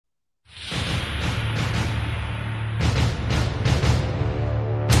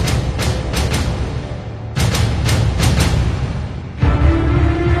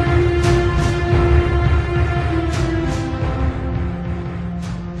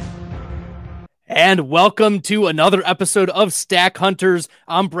And welcome to another episode of Stack Hunters.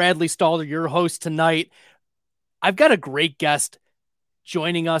 I'm Bradley Stalder, your host tonight. I've got a great guest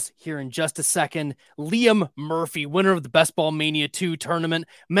joining us here in just a second. Liam Murphy, winner of the Best Ball Mania 2 tournament,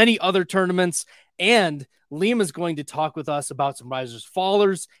 many other tournaments. And Liam is going to talk with us about some risers,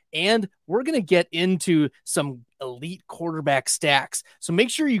 fallers, and we're going to get into some elite quarterback stacks. So make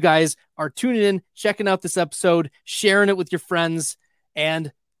sure you guys are tuning in, checking out this episode, sharing it with your friends,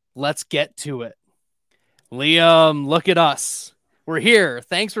 and let's get to it. Liam, look at us. We're here.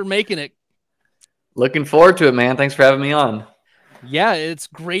 Thanks for making it. Looking forward to it, man. Thanks for having me on. Yeah, it's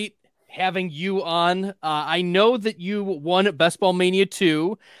great having you on. I know that you won at Best Ball Mania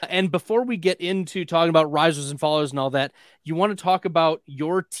 2. And before we get into talking about risers and fallers and all that, you want to talk about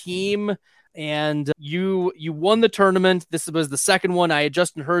your team. And you won the tournament. This was the second one. I had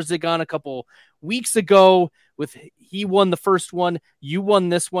Justin Herzig on a couple weeks ago. He won the first one. You won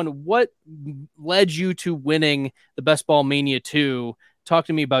this one. What led you to winning the Best Ball Mania 2? Talk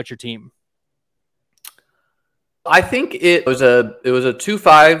to me about your team. I think it was a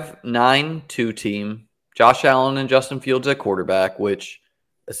 2-5-9-2 team. Josh Allen and Justin Fields at quarterback, which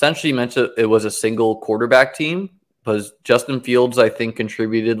essentially meant it was a single quarterback team. Because Justin Fields, I think,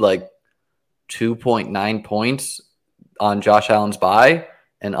 contributed like 2.9 points on Josh Allen's bye,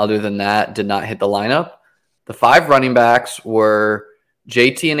 and other than that, did not hit the lineup. The 5 running backs were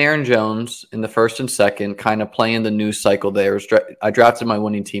JT and Aaron Jones in the first and second, kind of playing the news cycle there. I drafted my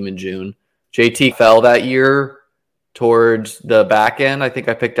winning team in June. JT fell that year towards the back end. I think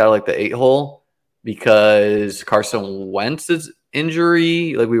I picked out like the 8 hole because Carson Wentz's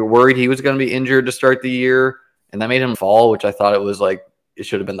injury, like we were worried he was going to be injured to start the year, and that made him fall, which I thought it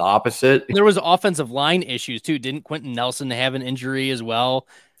should have been the opposite. There was offensive line issues too. Didn't Quentin Nelson have an injury as well?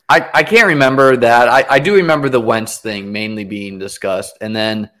 I can't remember that. I do remember the Wentz thing mainly being discussed. And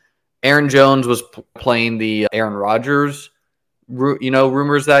then Aaron Jones was playing the Aaron Rodgers,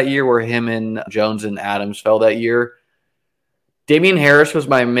 rumors that year where him and Jones and Adams fell that year. Damian Harris was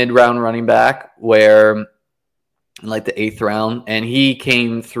my mid-round running back where in like the 8th round, and he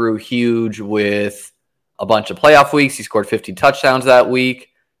came through huge with a bunch of playoff weeks. He scored 50 touchdowns that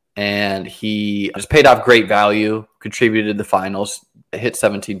week, and he just paid off great value, contributed to the finals, hit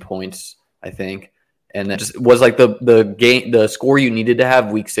 17 points, I think. And that just was like the score you needed to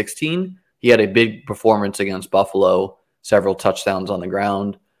have week 16. He had a big performance against Buffalo, several touchdowns on the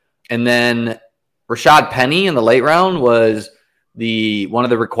ground. And then Rashad Penny in the late round was one of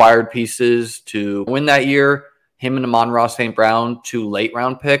the required pieces to win that year. Him and Amon-Ra St. Brown, 2 late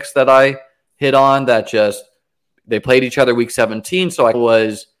round picks that I hit on that they played each other week 17. So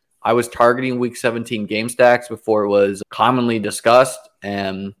I was targeting week 17 game stacks before it was commonly discussed,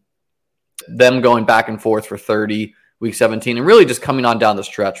 and them going back and forth for 30 week 17 and really just coming on down the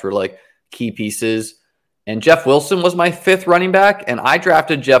stretch were like key pieces. And Jeff Wilson was my 5th running back, and I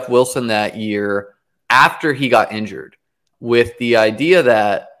drafted Jeff Wilson that year after he got injured with the idea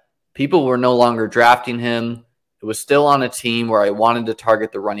that people were no longer drafting him. It was still on a team where I wanted to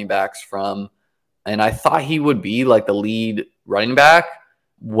target the running backs from, and I thought he would be like the lead running back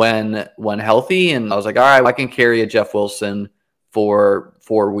when healthy. And I was like, all right, I can carry a Jeff Wilson for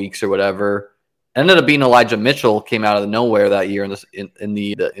 4 weeks or whatever. Ended up being Elijah Mitchell, came out of nowhere that year he's like a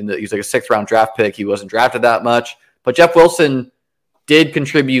 6th round draft pick. He wasn't drafted that much, but Jeff Wilson did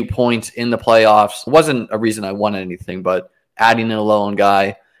contribute points in the playoffs. It wasn't a reason I won anything, but adding in a lone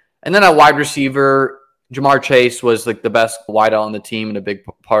guy. And then at wide receiver, Jamar Chase was like the best wideout on the team and a big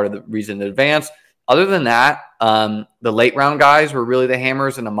part of the reason to advance. Other than that, the late round guys were really the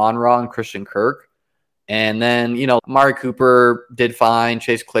hammers, and Amon-Ra and Christian Kirk. And then, Amari Cooper did fine.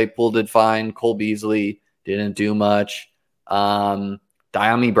 Chase Claypool did fine. Cole Beasley didn't do much.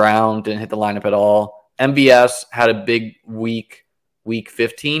 Dyami Brown didn't hit the lineup at all. MVS had a big week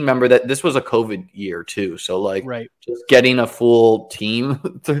 15. Remember that this was a COVID year too. So just getting a full team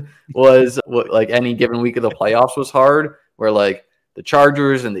was like any given week of the playoffs was hard, where like the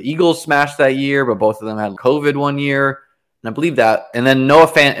Chargers and the Eagles smashed that year, but both of them had COVID one year. And I believe that. And then Noah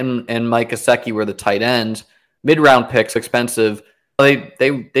Fant and Mike Gesicki were the tight ends. Mid-round picks, expensive. They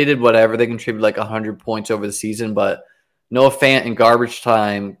did whatever. They contributed like 100 points over the season, but Noah Fant in garbage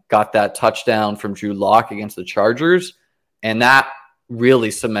time got that touchdown from Drew Lock against the Chargers, and that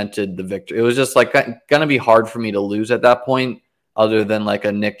really cemented the victory. It was just like going to be hard for me to lose at that point, other than like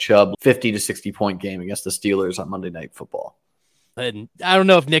a Nick Chubb 50 to 60 point game against the Steelers on Monday Night Football. And I don't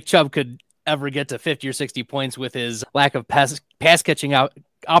know if Nick Chubb could ever get to 50 or 60 points with his lack of pass catching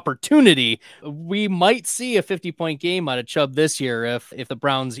opportunity, we might see a 50-point game out of Chubb this year if the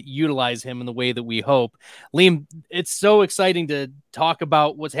Browns utilize him in the way that we hope. Liam, it's so exciting to talk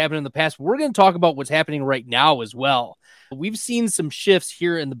about what's happened in the past. We're going to talk about what's happening right now as well. We've seen some shifts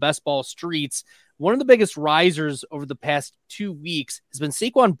here in the best ball streets. One of the biggest risers over the past 2 weeks has been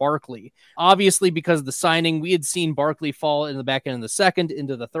Saquon Barkley. Obviously, because of the signing, we had seen Barkley fall in the back end of the second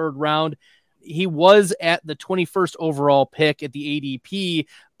into the third round. He was at the 21st overall pick at the ADP,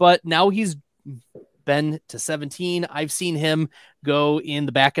 but now he's been to 17. I've seen him go in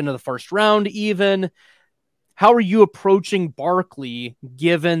the back end of the first round even. How are you approaching Barkley,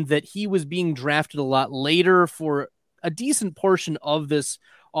 given that he was being drafted a lot later for a decent portion of this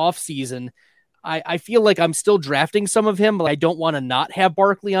offseason? I feel like I'm still drafting some of him, but I don't want to not have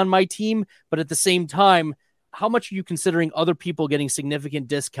Barkley on my team. But at the same time, how much are you considering other people getting significant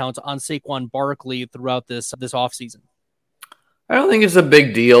discounts on Saquon Barkley throughout this offseason? I don't think it's a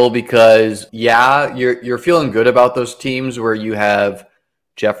big deal because, yeah, you're feeling good about those teams where you have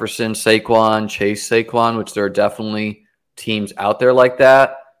Jefferson, Saquon, Chase, Saquon, which there are definitely teams out there like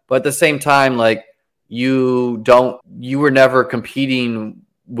that. But at the same time, like you were never competing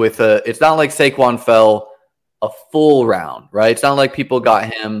with it's not like Saquon fell a full round, right? It's not like people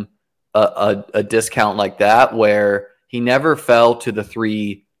got him a discount like that where he never fell to the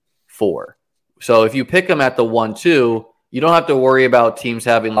 3-4. So if you pick him at the 1-2, you don't have to worry about teams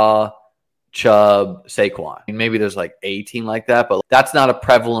having Chubb, Saquon. I mean, maybe there's like a team like that, but that's not a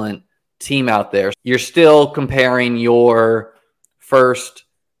prevalent team out there. You're still comparing your first,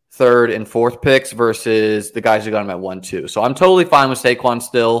 third, and fourth picks versus the guys who got him at 1-2. So I'm totally fine with Saquon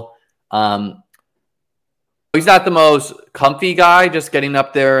still. He's not the most comfy guy, just getting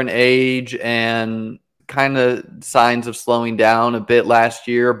up there in age and kind of signs of slowing down a bit last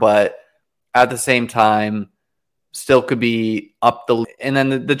year, but at the same time, still could be up the. And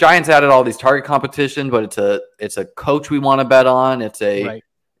then the Giants added all these target competition, but it's a coach we want to bet on. Right.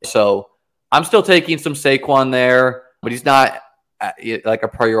 So I'm still taking some Saquon there, but he's not like a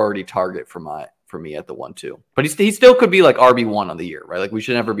priority target for me at the 1-2. But he still could be like RB1 on the year, right? Like we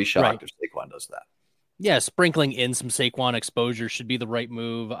should never be shocked if Saquon does that. Yeah, sprinkling in some Saquon exposure should be the right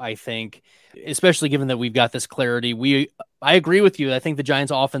move, I think, especially given that we've got this clarity. I agree with you. I think the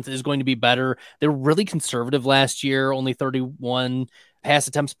Giants offense is going to be better. They were really conservative last year, only 31 pass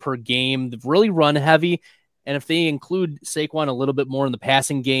attempts per game. They've really run heavy. And if they include Saquon a little bit more in the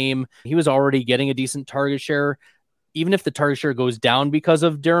passing game, he was already getting a decent target share. Even if the target share goes down because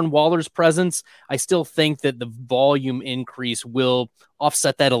of Darren Waller's presence, I still think that the volume increase will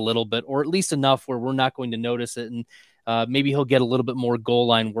offset that a little bit, or at least enough where we're not going to notice it. And maybe he'll get a little bit more goal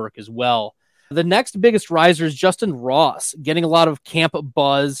line work as well. The next biggest riser is Justin Ross, getting a lot of camp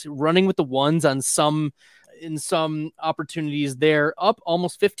buzz, running with the ones in some opportunities there, up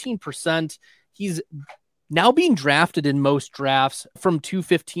almost 15%. He's now being drafted in most drafts from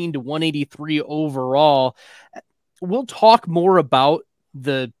 215 to 183 overall. We'll talk more about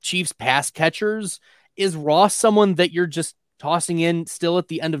the Chiefs pass catchers. Is Ross someone that you're just tossing in still at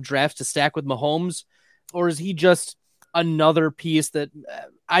the end of drafts to stack with Mahomes? Or is he just another piece that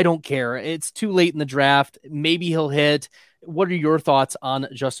I don't care? It's too late in the draft. Maybe he'll hit. What are your thoughts on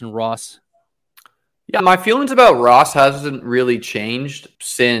Justin Ross? Yeah, my feelings about Ross hasn't really changed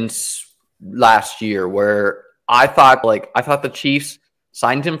since last year, where I thought the Chiefs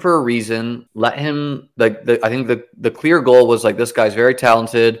signed him for a reason. Let him, I think the clear goal was like, this guy's very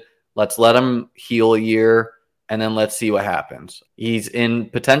talented. Let's let him heal a year, and then let's see what happens. He's in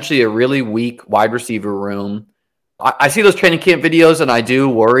potentially a really weak wide receiver room. I see those training camp videos, and I do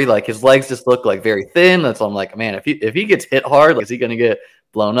worry. Like his legs just look like very thin. So I'm like, man, if he gets hit hard, like, is he going to get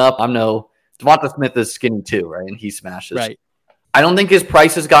blown up? Devonta Smith is skinny too, right? And he smashes. Right. I don't think his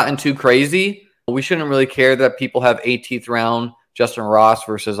price has gotten too crazy. We shouldn't really care that people have 18th round Justin Ross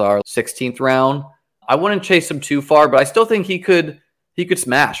versus our 16th round. I wouldn't chase him too far, but I still think he could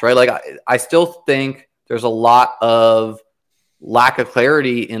smash, right? Like I still think there's a lot of lack of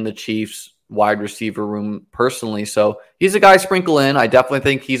clarity in the Chiefs wide receiver room personally. So he's a guy sprinkle in. I definitely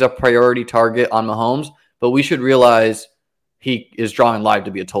think he's a priority target on Mahomes, but we should realize he is drawing live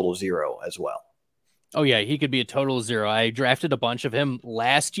to be a total zero as well. Oh yeah, he could be a total zero. I drafted a bunch of him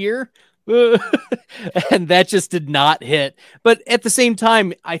last year. And that just did not hit. But at the same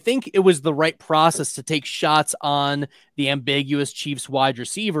time, I think it was the right process to take shots on the ambiguous Chiefs wide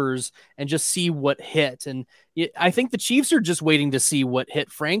receivers and just see what hit. And I think the Chiefs are just waiting to see what hit,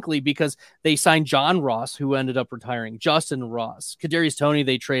 frankly, because they signed John Ross, who ended up retiring, Justin Ross, Kadarius Toney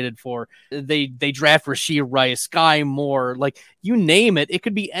they traded for, they draft Rashee Rice, Sky Moore, like you name it. It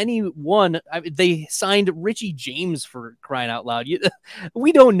could be anyone. They signed Richie James, for crying out loud.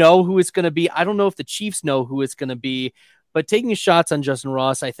 We don't know who it's going to be. I don't know if the Chiefs know who it's going to be, but taking shots on Justin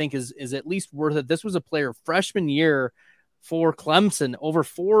Ross, I think is at least worth it. This was a player freshman year for Clemson, over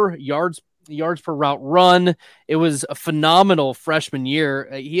 4 yards per route run. It was a phenomenal freshman year.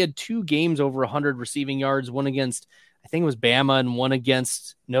 He had 2 games over 100 receiving yards, one against, I think it was Bama, and one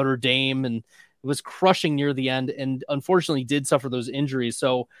against Notre Dame, and it was crushing near the end, and unfortunately did suffer those injuries.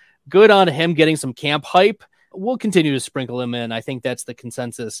 So good on him getting some camp hype. We'll continue to sprinkle him in. I think that's the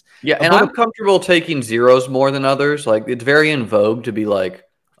consensus. Yeah, and I'm comfortable taking zeros more than others. Like, it's very in vogue to be like,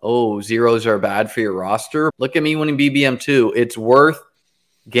 oh, zeros are bad for your roster. Look at me winning BBM2. It's worth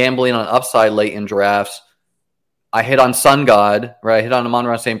gambling on upside late in drafts. I hit on Sun God, right? I hit on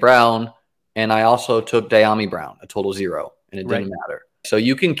Amon-Ra St. Brown, and I also took Dyami Brown, a total 0, and it didn't matter. So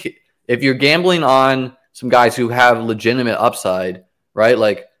you can, if you're gambling on some guys who have legitimate upside, right?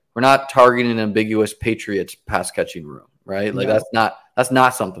 Like, we're not targeting an ambiguous Patriots pass catching room, right? Like that's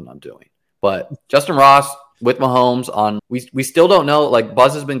not something I'm doing. But Justin Ross with Mahomes on, we still don't know. Like,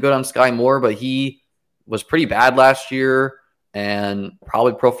 Buzz has been good on Sky Moore, but he was pretty bad last year and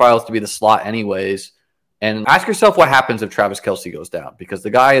probably profiles to be the slot anyways. And ask yourself what happens if Travis Kelce goes down, because the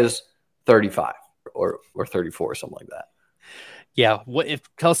guy is 35 or 34 or something like that. Yeah, what if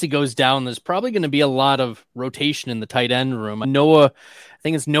Kelce goes down? There's probably going to be a lot of rotation in the tight end room. I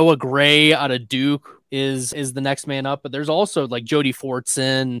think it's Noah Gray out of Duke is the next man up, but there's also like Jody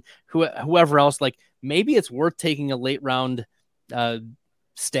Fortson, whoever else. Like, maybe it's worth taking a late round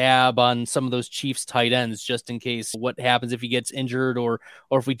stab on some of those Chiefs tight ends just in case what happens if he gets injured or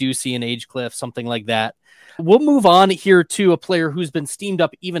if we do see an age cliff, something like that. We'll move on here to a player who's been steamed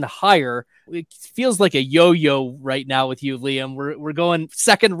up even higher. It feels like a yo-yo right now with you, Liam. We're going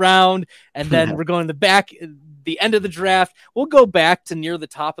second round, and then we're going the end of the draft. We'll go back to near the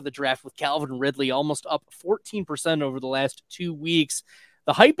top of the draft with Calvin Ridley, almost up 14% over the last 2 weeks.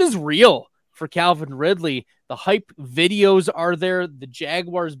 The hype is real for Calvin Ridley. The hype videos are there. The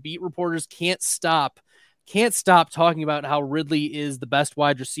Jaguars beat reporters can't stop talking about how Ridley is the best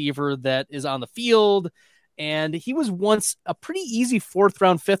wide receiver that is on the field. And he was once a pretty easy 4th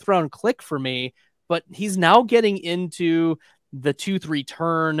round, 5th round click for me, but he's now getting into the 2-3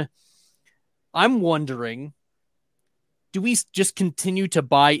 turn. I'm wondering, do we just continue to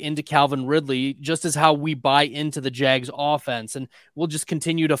buy into Calvin Ridley just as how we buy into the Jags offense, and we'll just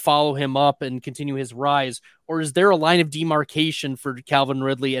continue to follow him up and continue his rise? Or is there a line of demarcation for Calvin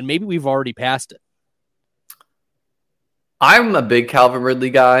Ridley and maybe we've already passed it? I'm a big Calvin Ridley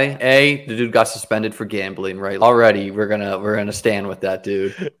guy. The dude got suspended for gambling, right? Already, we're gonna stand with that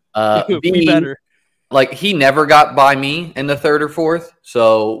dude. B, better. Like, he never got by me in the 3rd or 4th.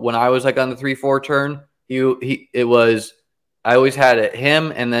 So when I was like on the 3-4 turn, I always had it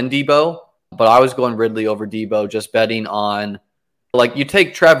him and then Debo, but I was going Ridley over Debo, just betting on, like, you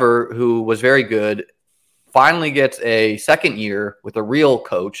take Trevor, who was very good, finally gets a second year with a real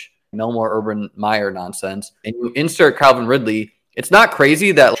coach. No more Urban Meyer nonsense. And you insert Calvin Ridley. It's not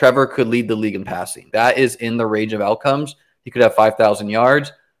crazy that Trevor could lead the league in passing. That is in the range of outcomes. He could have 5,000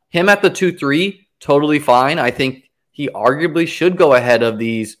 yards. Him at the 2-3, totally fine. I think he arguably should go ahead of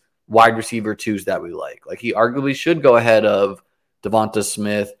these wide receiver 2s that we like. Like, he arguably should go ahead of Devonta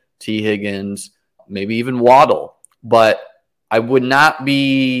Smith, T. Higgins, maybe even Waddle. But I would not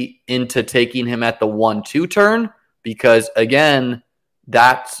be into taking him at the 1-2 turn because, again,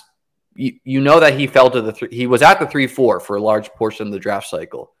 that's, you know that he fell to he was at the 3-4 for a large portion of the draft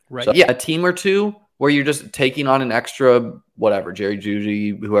cycle. Right. So, yeah, a team or two where you're just taking on an extra, whatever, Jerry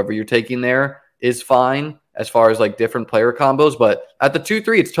Jeudy, whoever you're taking there is fine as far as like different player combos. But at the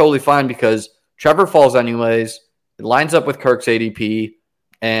 2-3, it's totally fine because Trevor falls anyways. It lines up with Kirk's ADP.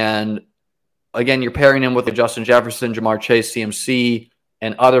 And again, you're pairing him with the Justin Jefferson, Jamar Chase, CMC,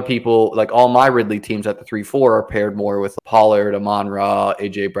 and other people. Like, all my Ridley teams at the 3-4 are paired more with Pollard, Amon-Ra,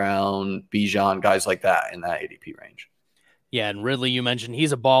 AJ Brown, Bijan, guys like that in that ADP range. Yeah, and Ridley, you mentioned,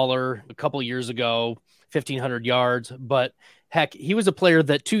 he's a baller. A couple years ago, 1,500 yards. But heck, he was a player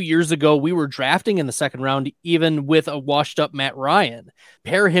that 2 years ago we were drafting in the second round, even with a washed-up Matt Ryan.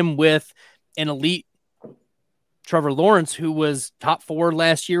 Pair him with an elite Trevor Lawrence, who was top 4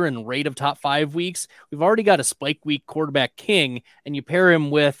 last year in rate of top 5 weeks. We've already got a spike week quarterback king, and you pair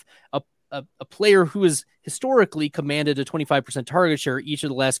him with a a player who has historically commanded a 25% target share each of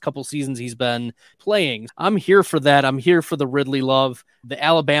the last couple seasons he's been playing. I'm here for that. I'm here for the Ridley love. The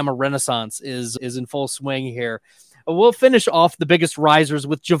Alabama Renaissance is in full swing here. We'll finish off the biggest risers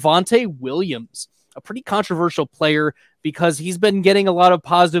with Javonte Williams, a pretty controversial player because he's been getting a lot of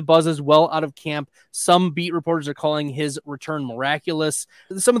positive buzz as well out of camp. Some beat reporters are calling his return miraculous.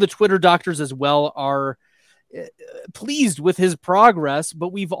 Some of the Twitter doctors as well are pleased with his progress,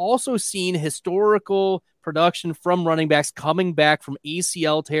 but we've also seen historical production from running backs coming back from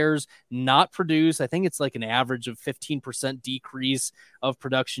ACL tears, not produce. I think it's like an average of 15% decrease of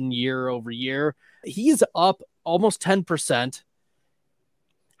production year over year. He's up almost 10%.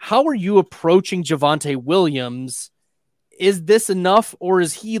 How are you approaching Javonte Williams? Is this enough, or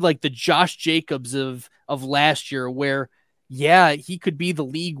is he like the Josh Jacobs of last year where, yeah, he could be the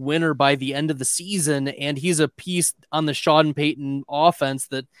league winner by the end of the season, and he's a piece on the Sean Payton offense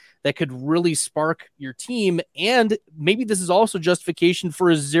that could really spark your team? And maybe this is also justification for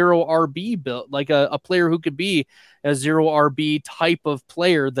a zero RB build, like a player who could be a zero RB type of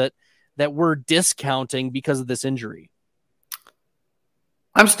player that we're discounting because of this injury.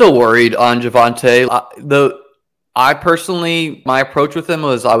 I'm still worried on Javonte. I personally, my approach with him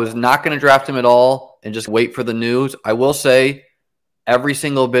was I was not going to draft him at all and just wait for the news. I will say every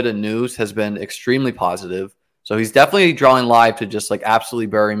single bit of news has been extremely positive. So he's definitely drawing live to just like absolutely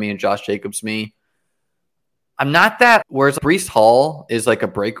bury me and Josh Jacobs me. I'm not that, whereas Breece Hall is like a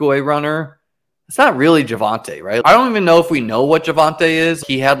breakaway runner. It's not really Javonte, right? I don't even know if we know what Javonte is.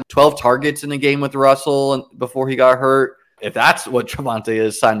 He had 12 targets in a game with Russell before he got hurt. If that's what Javonte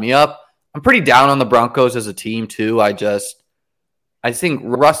is, sign me up. I'm pretty down on the Broncos as a team too. I think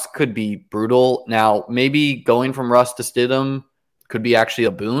Russ could be brutal. Now, maybe going from Russ to Stidham could be actually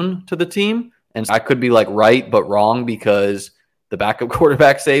a boon to the team. And I could be like right, but wrong because the backup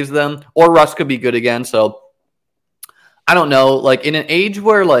quarterback saves them. Or Russ could be good again. So I don't know. Like in an age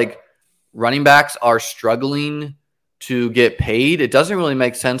where like running backs are struggling to get paid, it doesn't really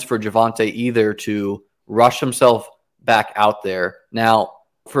make sense for Javonte either to rush himself back out there. Now,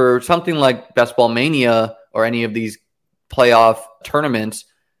 for something like Best Ball Mania or any of these playoff tournaments,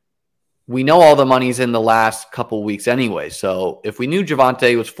 we know all the money's in the last couple weeks anyway. So if we knew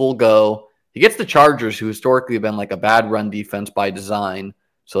Javonte was full go, he gets the Chargers, who historically have been like a bad run defense by design.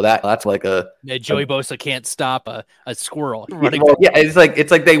 So that's like Joey Bosa can't stop a squirrel.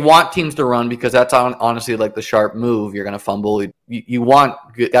 It's like they want teams to run because that's honestly like the sharp move. You're going to fumble. You want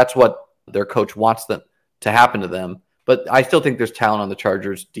that's what their coach wants them to happen to them. But I still think there's talent on the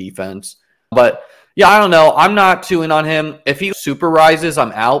Chargers defense. But yeah, I don't know. I'm not too in on him. If he super rises,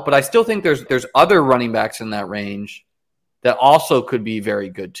 I'm out. But I still think there's other running backs in that range that also could be very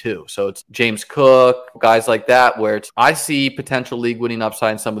good too. So it's James Cook, guys like that, where I see potential league winning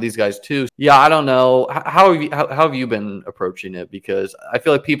upside in some of these guys too. Yeah, I don't know. How have you been approaching it? Because I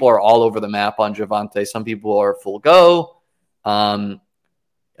feel like people are all over the map on Javonte. Some people are full go.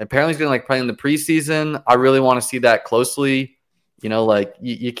 Apparently he's going to like play in the preseason. I really want to see that closely. You know, like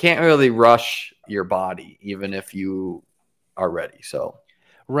you can't really rush your body even if you are ready. So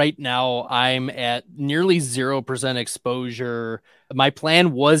right now I'm at nearly 0% exposure. My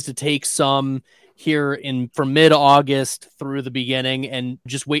plan was to take some here from mid-August through the beginning and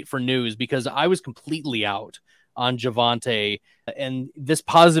just wait for news because I was completely out on Javonte. And this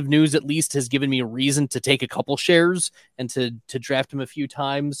positive news at least has given me a reason to take a couple shares and to draft him a few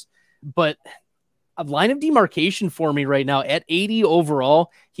times. But a line of demarcation for me right now at 80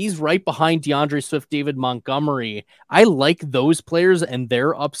 overall, he's right behind DeAndre Swift, David Montgomery. I like those players and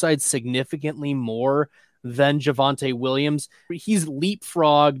their upside significantly more than Javonte Williams. He's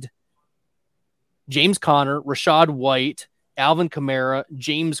leapfrogged James Conner, Rashad White, Alvin Kamara,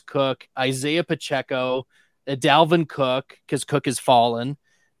 James Cook, Isaiah Pacheco, Dalvin Cook, because Cook has fallen.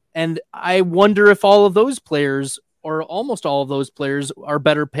 And I wonder if all of those players, or almost all of those players, are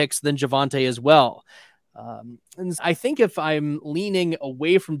better picks than Javonte as well. And I think if I'm leaning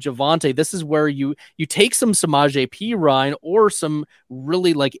away from Javonte, this is where you take some Samaje Perine or some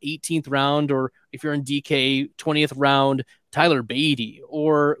really like 18th round, or if you're in DK 20th round, Tyler Beatty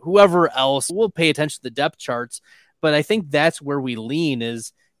or whoever else. We'll pay attention to the depth charts, but I think that's where we lean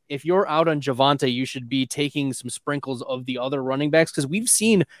is if you're out on Javonte, you should be taking some sprinkles of the other running backs because we've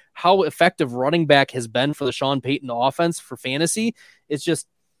seen how effective running back has been for the Sean Payton offense for fantasy. It's just,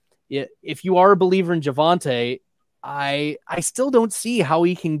 if you are a believer in Javonte, I still don't see how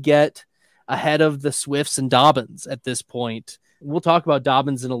he can get ahead of the Swifts and Dobbins at this point. We'll talk about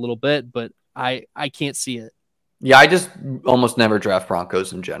Dobbins in a little bit, but I can't see it. Yeah, I just almost never draft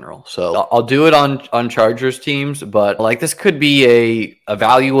Broncos in general. So I'll do it on Chargers teams, but like this could be a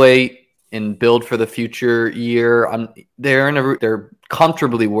evaluate in build for the future year. They're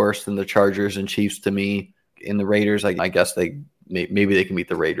comfortably worse than the Chargers and Chiefs to me. In the Raiders, I guess maybe they can beat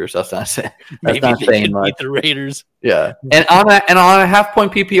the Raiders. That's not saying maybe not they saying can much. beat the Raiders. Yeah, and on a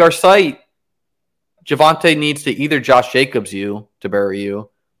half-point PPR site, Javonte needs to either Josh Jacobs you to bury you,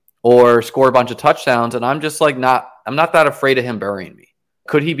 or score a bunch of touchdowns. And I'm just like I'm not that afraid of him burying me.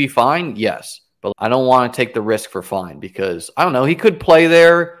 Could he be fine? Yes. But I don't want to take the risk for fine because, I don't know, he could play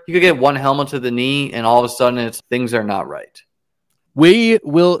there. He could get one helmet to the knee, and all of a sudden things are not right. We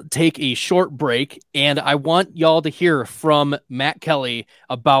will take a short break, and I want y'all to hear from Matt Kelly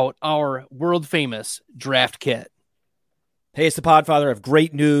about our world-famous draft kit. Hey, it's the Podfather. I have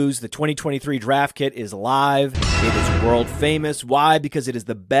great news. The 2023 draft kit is live. It is world famous. Why? Because it is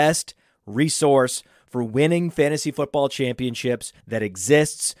the best resource for winning fantasy football championships that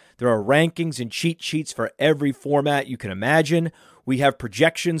exists. There are rankings and cheat sheets for every format you can imagine. We have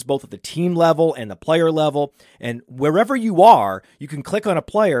projections both at the team level and the player level. And wherever you are, you can click on a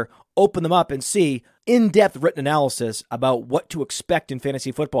player, open them up, and see in-depth written analysis about what to expect in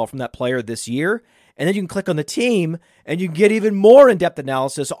fantasy football from that player this year. And then you can click on the team, and you can get even more in-depth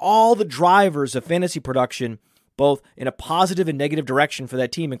analysis, all the drivers of fantasy production, both in a positive and negative direction for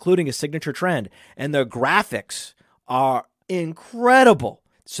that team, including a signature trend. And the graphics are incredible.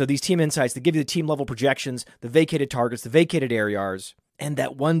 So these team insights, they give you the team level projections, the vacated targets, the vacated areas, and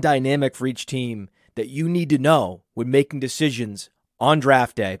that one dynamic for each team that you need to know when making decisions on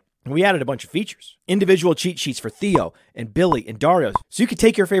draft day. And we added a bunch of features. Individual cheat sheets for Theo and Billy and Dario. So you could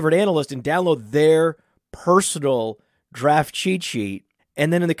take your favorite analyst and download their personal draft cheat sheet.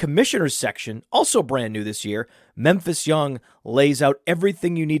 And then in the commissioners section, also brand new this year, Memphis Young lays out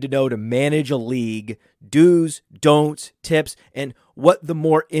everything you need to know to manage a league, do's, don'ts, tips, and what the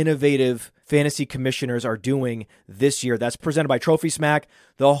more innovative fantasy commissioners are doing this year. That's presented by Trophy Smack.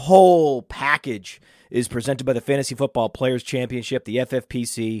 The whole package is presented by the Fantasy Football Players Championship, the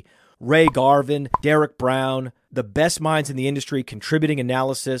FFPC, Ray Garvin, Derek Brown, the best minds in the industry contributing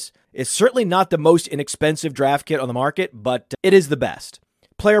analysis. It's certainly not the most inexpensive draft kit on the market, but it is the best.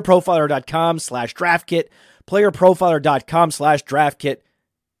 PlayerProfiler.com/draft kit, PlayerProfiler.com/draft kit.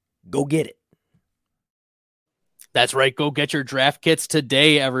 Go get it. That's right. Go get your draft kits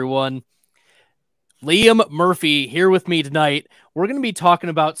today, everyone. Liam Murphy here with me tonight. We're going to be talking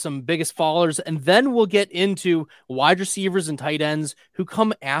about some biggest fallers, and then we'll get into wide receivers and tight ends who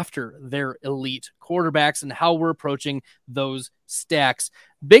come after their elite quarterbacks and how we're approaching those stacks.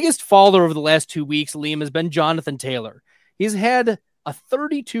 Biggest faller over the last 2 weeks, Liam, has been Jonathan Taylor. He's had a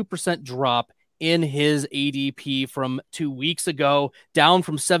 32% drop in his ADP from 2 weeks ago, down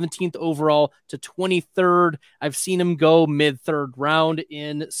from 17th overall to 23rd. I've seen him go mid-third round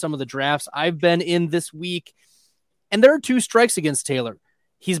in some of the drafts I've been in this week. And there are two strikes against Taylor.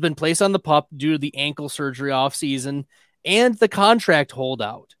 He's been placed on the PUP due to the ankle surgery offseason and the contract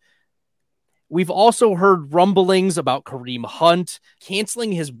holdout. We've also heard rumblings about Kareem Hunt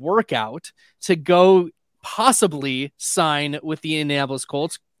canceling his workout to go possibly sign with the Indianapolis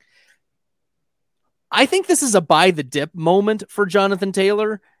Colts. I think this is a buy the dip moment for Jonathan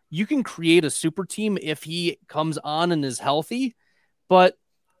Taylor. You can create a super team if he comes on and is healthy, but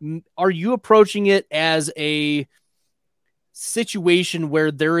are you approaching it as a situation where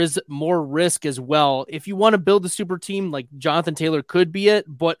there is more risk as well? If you want to build a super team, like Jonathan Taylor could be it,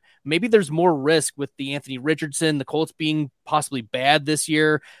 but maybe there's more risk with the Anthony Richardson, the Colts being possibly bad this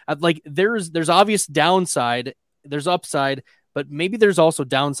year. Like there's obvious downside, there's upside, but maybe there's also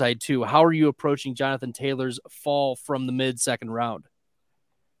downside too. How are you approaching Jonathan Taylor's fall from the mid-second round?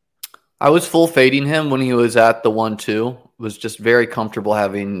 I was full fading him when he was at the 1-2. Was just very comfortable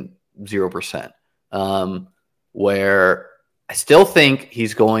having 0%. Where I still think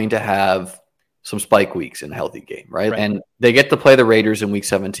he's going to have some spike weeks in a healthy game, right? And they get to play the Raiders in week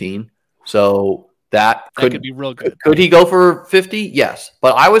 17. So that could be real good. Could he go for 50? Yes.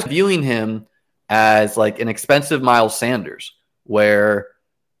 But I was viewing him as like an expensive Miles Sanders, where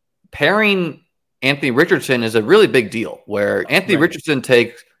pairing Anthony Richardson is a really big deal, where Anthony Richardson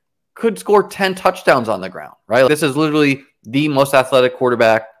could score 10 touchdowns on the ground, right? This is literally the most athletic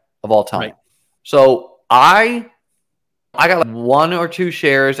quarterback of all time. Right. So I got like 1 or 2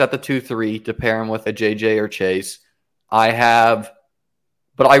 shares at the 2-3 to pair him with a JJ or Chase. But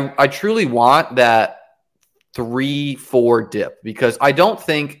I truly want that 3-4 dip, because I don't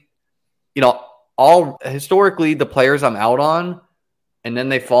think, historically the players I'm out on and then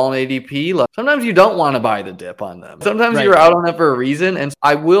they fall in ADP, like, sometimes you don't want to buy the dip on them. Sometimes you're out on it for a reason. And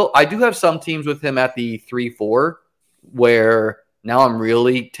I do have some teams with him at the 3-4 where now I'm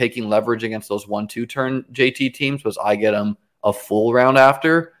really taking leverage against those 1-2 turn JT teams, because I get them a full round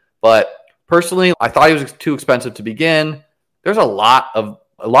after. But Personally, I thought he was too expensive to begin. There's a lot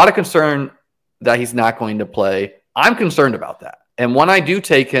of concern that he's not going to play. I'm concerned about that. And when I do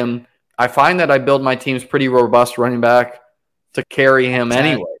take him, I find that I build my team's pretty robust running back to carry him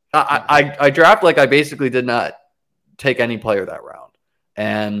anyway. I draft like I basically did not take any player that round.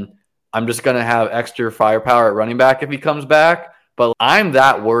 And I'm just going to have extra firepower at running back if he comes back. But I'm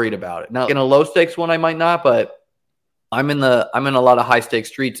that worried about it. Now, in a low stakes one, I might not, but I'm in a lot of high stakes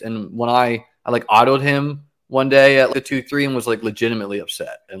streets. And when I like autoed him one day at like 2-3 and was like legitimately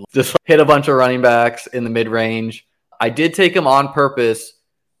upset and just hit a bunch of running backs in the mid range. I did take him on purpose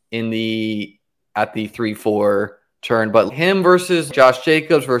at the 3-4 turn, but him versus Josh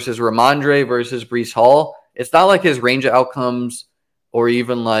Jacobs versus Ramondre versus Breece Hall, it's not like his range of outcomes or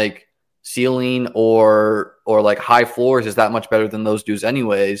even like ceiling or like high floors is that much better than those dudes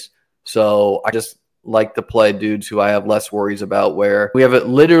anyways. So I just like to play dudes who I have less worries about, where we have a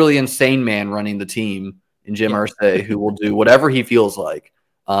literally insane man running the team in Jim Irsay who will do whatever he feels like.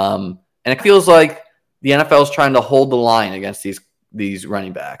 And it feels like the NFL is trying to hold the line against these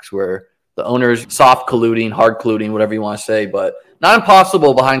running backs, where the owners soft colluding, hard colluding, whatever you want to say, but not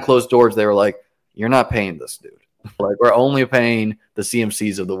impossible behind closed doors. They were like, you're not paying this dude. Like, we're only paying the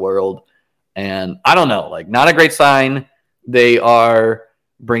CMCs of the world. And I don't know, like, not a great sign. They are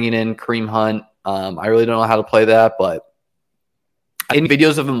bringing in Kareem Hunt. I really don't know how to play that, but in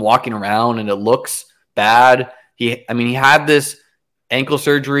videos of him walking around and it looks bad. He had this ankle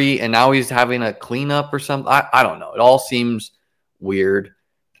surgery and now he's having a cleanup or something. I don't know. It all seems weird.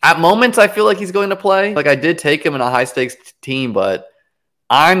 At moments, I feel like he's going to play. Like, I did take him in a high stakes team, but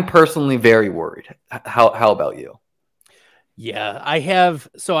I'm personally very worried. How about you? Yeah, I have.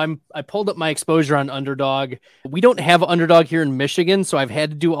 So I pulled up my exposure on Underdog. We don't have Underdog here in Michigan, so I've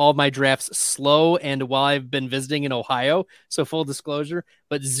had to do all my drafts slow and while I've been visiting in Ohio. So full disclosure,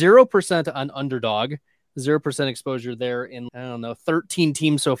 but 0% on Underdog, 0% exposure there in, 13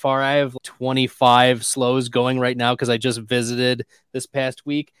 teams so far. I have 25 slows going right now because I just visited this past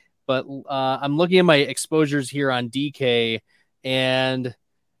week. But I'm looking at my exposures here on DK, and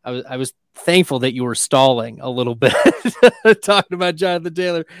I was thankful that you were stalling a little bit talking about Jonathan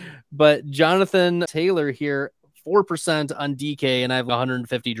Taylor, but Jonathan Taylor here, 4% on DK, and I have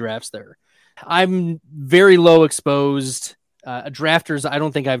 150 drafts there. I'm very low exposed. Drafters, I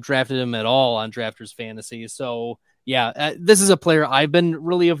don't think I've drafted him at all on Drafters Fantasy. So yeah, this is a player I've been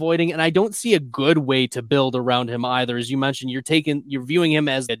really avoiding, and I don't see a good way to build around him either. As you mentioned, you're viewing him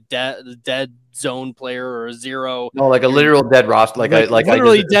as a dead zone player or a zero. No, like a literal dead roster, like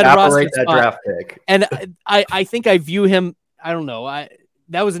literally I dead roster that draft pick. And I think I view him. I don't know.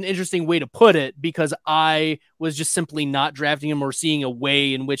 That was an interesting way to put it, because I was just simply not drafting him or seeing a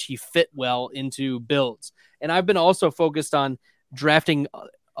way in which he fit well into builds. And I've been also focused on drafting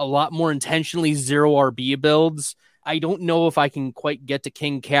a lot more intentionally zero RB builds. I don't know if I can quite get to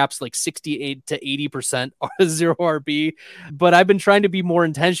King Caps like 68 to 80% zero RB, but I've been trying to be more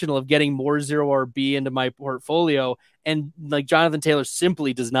intentional of getting more zero RB into my portfolio. And like Jonathan Taylor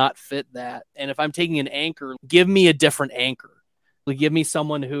simply does not fit that. And if I'm taking an anchor, give me a different anchor. Like, give me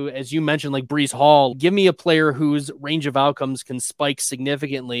someone who, as you mentioned, like Breece Hall, give me a player whose range of outcomes can spike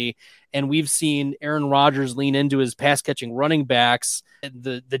significantly. And we've seen Aaron Rodgers lean into his pass catching running backs.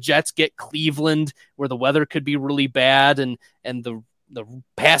 The Jets get Cleveland, where the weather could be really bad and the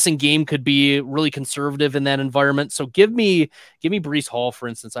passing game could be really conservative in that environment. So give me Breece Hall, for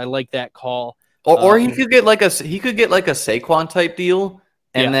instance. I like that call. Or he could get like a Saquon type deal,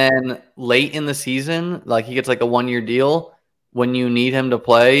 and then late in the season, like he gets like a 1-year deal. When you need him to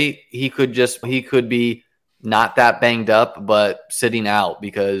play, he could be not that banged up, but sitting out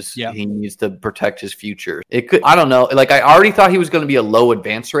because he needs to protect his future. I don't know. Like, I already thought he was going to be a low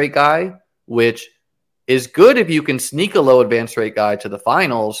advance rate guy, which is good if you can sneak a low advance rate guy to the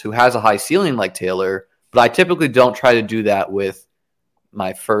finals who has a high ceiling like Taylor. But I typically don't try to do that with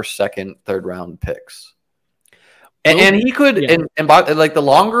my first, second, third round picks. And he could, and like the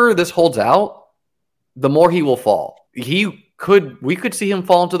longer this holds out, the more he will fall. We could see him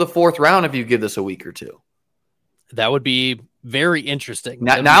fall into the 4th round if you give this a week or two. That would be very interesting.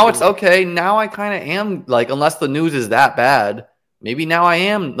 Now it's okay. Now I kind of am like, unless the news is that bad, maybe now I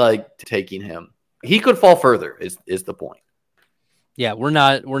am like taking him. He could fall further is the point. Yeah, we're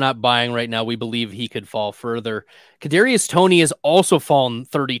not buying right now. We believe he could fall further. Kadarius Toney has also fallen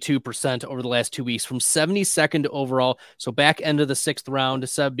 32% over the last 2 weeks, from 72nd overall, so back end of the 6th round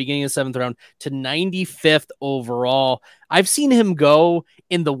to beginning of the 7th round, to 95th overall. I've seen him go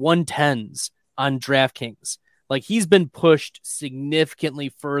in the 110s on DraftKings. Like, he's been pushed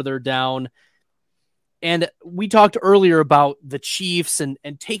significantly further down. And we talked earlier about the Chiefs and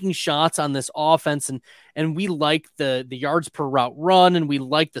taking shots on this offense. And we like the yards per route run, and we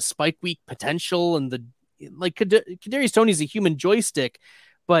like the spike week potential, and Kadarius Toney is a human joystick,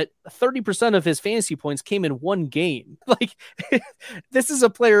 but 30% of his fantasy points came in one game. Like, this is a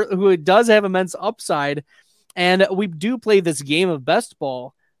player who does have immense upside, and we do play this game of best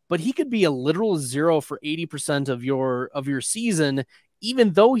ball, but he could be a literal 0 for 80% of your season,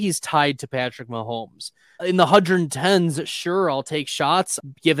 even though he's tied to Patrick Mahomes. In the 110s, sure, I'll take shots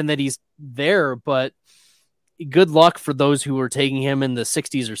given that he's there, but good luck for those who are taking him in the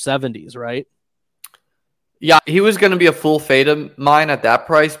 60s or 70s, right? Yeah, he was going to be a full fade of mine at that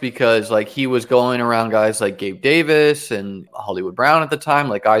price because like he was going around guys like Gabe Davis and Hollywood Brown at the time,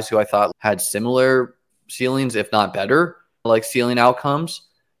 like guys who I thought had similar ceilings, if not better, like ceiling outcomes.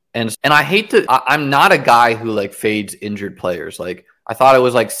 And I hate to, I'm not a guy who like fades injured players. Like I thought it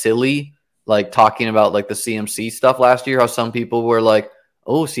was like silly, like talking about like the CMC stuff last year, how some people were like,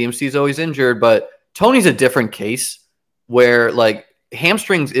 oh, CMC's always injured. But Tony's a different case where like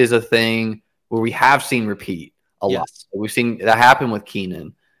hamstrings is a thing where we have seen repeat a lot. We've seen that happen with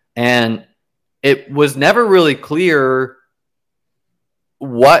Keenan. And it was never really clear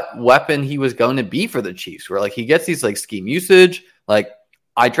what weapon he was going to be for the Chiefs, where like he gets these like scheme usage. Like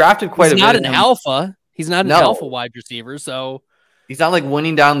I drafted quite a bit. He's not an alpha. He's not an alpha wide receiver. So he's not like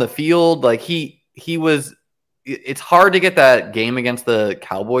winning down the field. Like he was, it's hard to get that game against the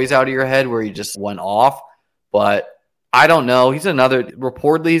Cowboys out of your head where he just went off, but I don't know.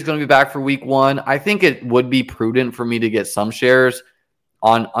 Reportedly he's going to be back for week 1. I think it would be prudent for me to get some shares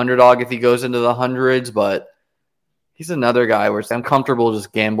on Underdog if he goes into the hundreds, but he's another guy where I'm comfortable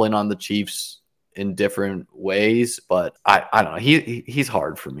just gambling on the Chiefs in different ways, but I don't know. He's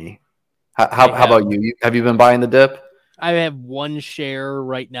hard for me. How about you? Have you been buying the dip? I have 1 share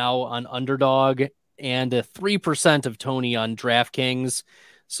right now on Underdog and 3% of Tony on DraftKings.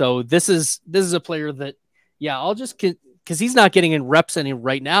 So this is a player that, yeah, I'll just because he's not getting in reps any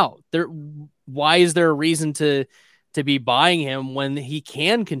right now. Why is there a reason to be buying him when he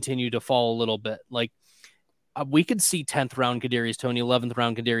can continue to fall a little bit? Like we could see 10th round Kadarius Toney, 11th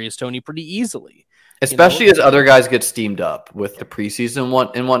round Kadarius Toney pretty easily, especially as other guys get steamed up with the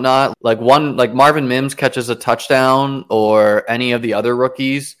preseason and whatnot. Like Marvin Mims catches a touchdown, or any of the other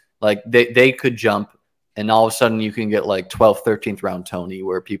rookies, like they could jump, and all of a sudden you can get like 12th, 13th round Toney,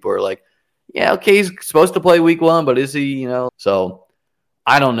 where people are like, yeah, okay, he's supposed to play week 1, but is he, So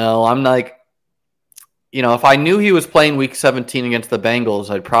I don't know. I'm like, if I knew he was playing week 17 against the Bengals,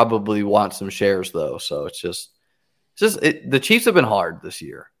 I'd probably want some shares though. So the Chiefs have been hard this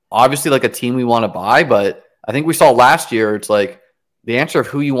year. Obviously like a team we want to buy, but I think we saw last year, it's like the answer of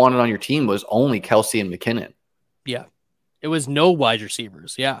who you wanted on your team was only Kelsey and McKinnon. Yeah. It was no wide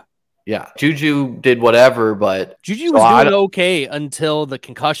receivers. Yeah. Yeah, Juju did whatever, but Juju was doing okay until the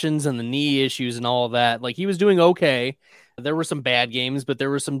concussions and the knee issues and all of that. Like he was doing okay. There were some bad games, but there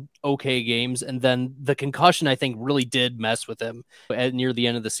were some okay games. And then the concussion, I think, really did mess with him near the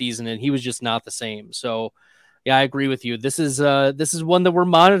end of the season, and he was just not the same. So, yeah, I agree with you. This is one that we're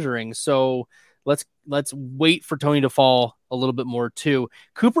monitoring. So let's wait for Tony to fall a little bit more too.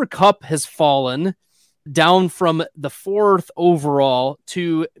 Cooper Kupp has fallen down from the 4th overall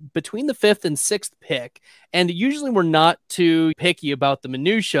to between the 5th and 6th pick. And usually we're not too picky about the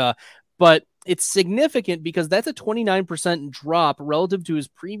minutia, but it's significant because that's a 29% drop relative to his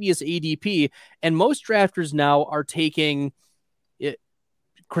previous ADP. And most drafters now are taking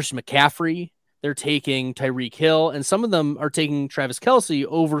Christian McCaffrey. They're taking Tyreek Hill, and some of them are taking Travis Kelce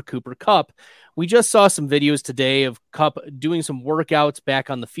over Cooper Kupp. We just saw some videos today of Kupp doing some workouts back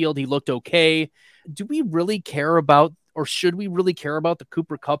on the field. He looked okay. Do we really care about, or should we really care about the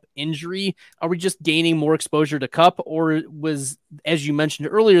Cooper Kupp injury? Are we just gaining more exposure to Kupp, or was, as you mentioned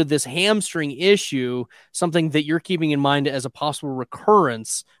earlier, this hamstring issue something that you're keeping in mind as a possible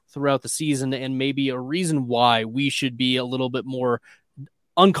recurrence throughout the season, and maybe a reason why we should be a little bit more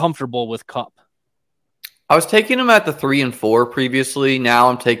uncomfortable with Kupp? I was taking him at the 3 and 4 previously. Now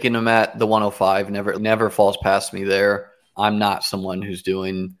I'm taking him at the 105. Never falls past me there. I'm not someone who's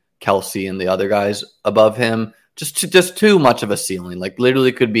doing Kelce and the other guys above him. Just too much of a ceiling. Like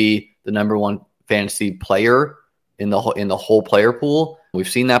literally could be the number 1 fantasy player in the whole player pool. We've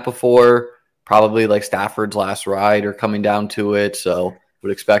seen that before. Probably like Stafford's last ride or coming down to it. So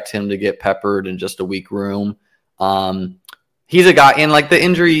would expect him to get peppered in just a weak room. He's a guy, and like the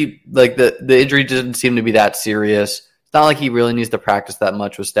injury, like the injury didn't seem to be that serious. It's not like he really needs to practice that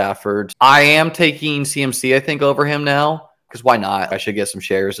much with Stafford. I am taking CMC, I think, over him now, because why not? I should get some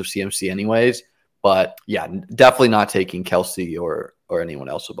shares of CMC anyways. But yeah, definitely not taking Kelce or anyone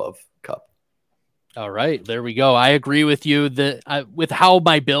else above Kupp. All right, there we go. I agree with you that with how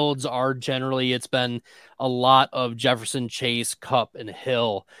my builds are generally, it's been a lot of Jefferson, Chase, Kupp, and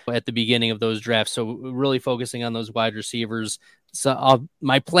Hill at the beginning of those drafts. So really focusing on those wide receivers. So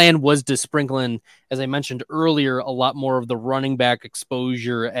my plan was to sprinkle in, as I mentioned earlier, a lot more of the running back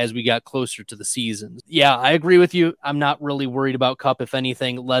exposure as we got closer to the season. Yeah, I agree with you. I'm not really worried about Kupp. If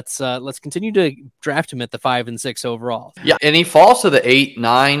anything, let's continue to draft him at the 5 and 6 overall. Yeah, and he falls to the 8,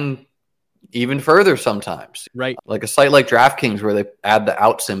 9, even further sometimes. Right. Like a site like DraftKings where they add the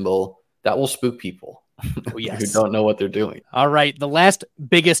out symbol, that will spook people. Oh, yes. Who don't know what they're doing. All right. The last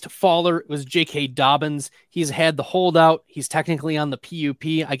biggest faller was J.K. Dobbins. He's had the holdout. He's technically on the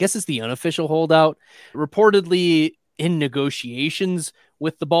PUP. I guess it's the unofficial holdout. Reportedly in negotiations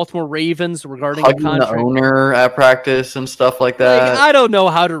with the Baltimore Ravens regarding Hugging a contract. the owner at practice and stuff like that. I don't know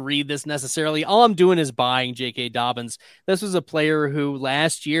how to read this necessarily. All I'm doing is buying J.K. Dobbins. This was a player who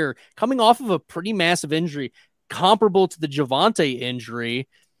last year, coming off of a pretty massive injury, comparable to the Javonte injury,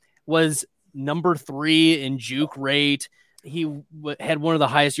 was number 3 in juke rate. He had one of the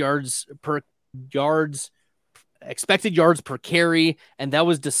highest expected yards per carry, and that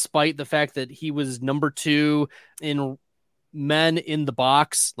was despite the fact that he was number 2 in men in the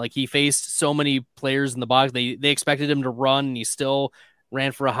box. Like, he faced so many players in the box. They expected him to run, and he still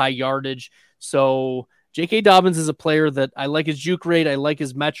ran for a high yardage. So J.K. Dobbins is a player that I like his juke rate. I like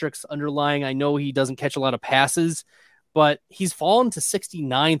his metrics underlying. I know he doesn't catch a lot of passes, but he's fallen to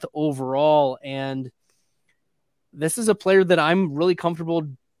 69th overall. And this is a player that I'm really comfortable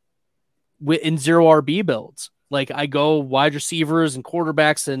with in 0 RB builds. Like, I go wide receivers and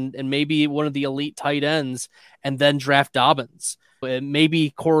quarterbacks and maybe one of the elite tight ends and then draft Dobbins.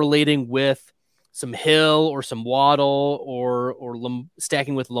 Maybe correlating with some Hill or some Waddle or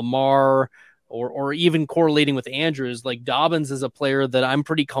stacking with Lamar or even correlating with Andrews. Like, Dobbins is a player that I'm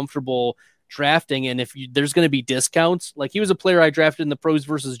pretty comfortable drafting. And if there's going to be discounts, like, he was a player I drafted in the Pros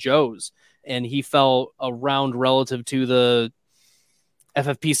versus Joes, and he fell around relative to the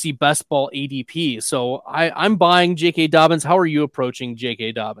FFPC best ball ADP. So I'm buying J.K. Dobbins. How are you approaching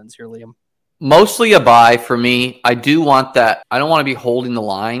J.K. Dobbins here, Liam? Mostly a buy for me. I do want that. I don't want to be holding the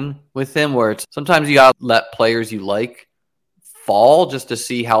line with him where it's sometimes you got to let players you like fall just to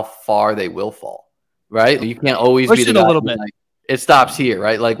see how far they will fall, right? You can't always push be the it guy a little bit. Like, it stops here,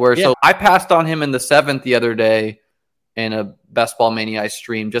 right? Like so I passed on him in the 7th the other day in a Best Ball Mania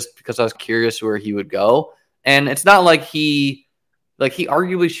stream just because I was curious where he would go. And it's not like he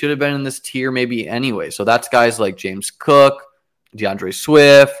arguably should have been in this tier maybe anyway. So that's guys like James Cook, DeAndre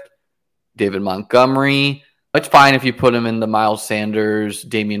Swift, David Montgomery. It's fine if you put him in the Miles Sanders,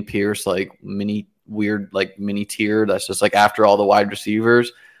 Dameon Pierce, like mini tier. That's just like after all the wide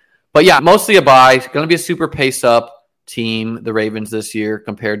receivers. But yeah, mostly a buy. It's going to be a super pace up team, the Ravens this year,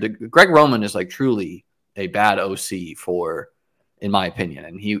 compared to Greg Roman is like truly a bad OC in my opinion.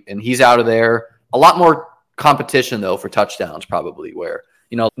 And he's out of there. A lot more competition though for touchdowns probably where,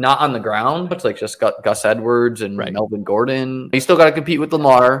 not on the ground, but it's like just Gus Edwards and Melvin Gordon. You still got to compete with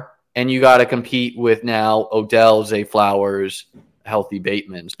Lamar, and you got to compete with now Odell, Zay Flowers, healthy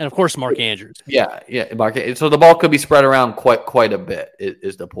Bateman, and of course Mark Andrews. Yeah, Mark. So the ball could be spread around quite a bit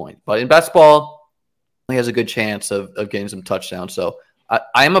is the point. But in best ball, he has a good chance of getting some touchdowns. So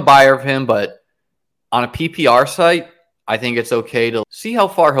I am a buyer of him, but on a PPR site, I think it's okay to see how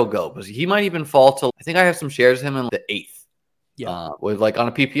far he'll go because he might even fall to. I think I have some shares of him in the 8th. Yeah, with like on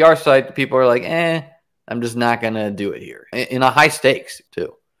a PPR site, people are like, I'm just not gonna do it here in a high stakes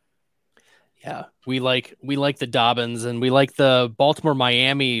too. Yeah, we like the Dobbins, and we like the Baltimore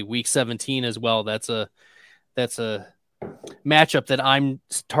Miami Week 17 as well. That's a matchup that I'm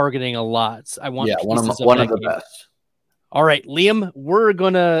targeting a lot. I want one of the best. All right, Liam, we're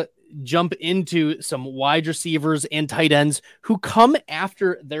gonna jump into some wide receivers and tight ends who come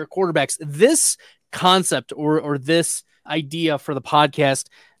after their quarterbacks. This concept or this idea for the podcast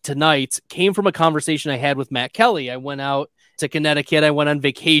tonight came from a conversation I had with Matt Kelly. I went out to Connecticut. I went on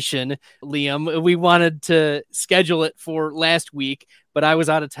vacation, Liam. We wanted to schedule it for last week, but I was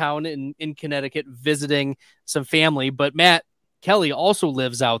out of town in Connecticut visiting some family. But Matt Kelly also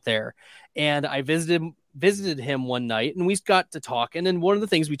lives out there, and I visited him one night, and we got to talking. And one of the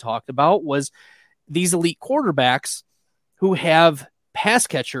things we talked about was these elite quarterbacks who have pass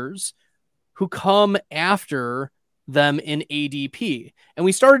catchers who come after them in ADP. And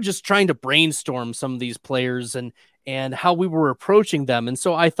we started just trying to brainstorm some of these players and how we were approaching them. And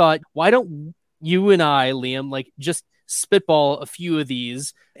so I thought, why don't you and I, Liam, like just spitball a few of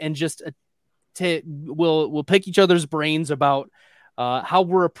these and just we'll pick each other's brains about how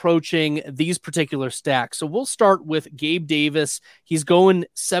we're approaching these particular stacks. So we'll start with Gabe Davis. He's going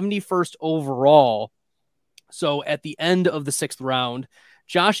 71st overall. So at the end of the 6th round,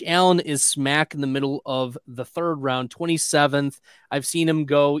 Josh Allen is smack in the middle of the 3rd round, 27th. I've seen him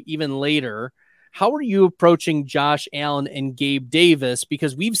go even later. How are you approaching Josh Allen and Gabe Davis?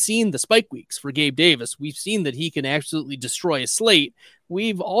 Because we've seen the spike weeks for Gabe Davis. We've seen that he can absolutely destroy a slate.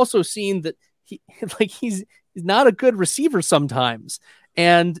 We've also seen that he's not a good receiver sometimes.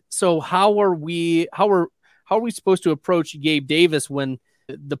 And so how are we supposed to approach Gabe Davis when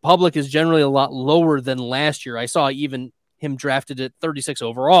the public is generally a lot lower than last year? I saw even him drafted at 36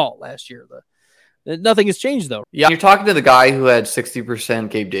 overall last year. Nothing has changed, though. Yeah, you're talking to the guy who had 60%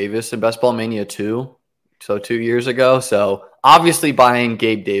 Gabe Davis in Best Ball Mania 2, so 2 years ago. So obviously buying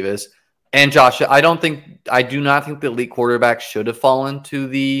Gabe Davis. And Josh, I do not think the elite quarterback should have fallen to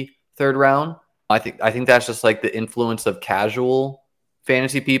the 3rd round. I think that's just like the influence of casual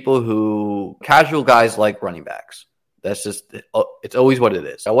fantasy people casual guys like running backs. That's just, it's always what it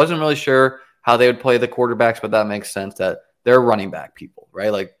is. I wasn't really sure how they would play the quarterbacks, but that makes sense that they're running back people,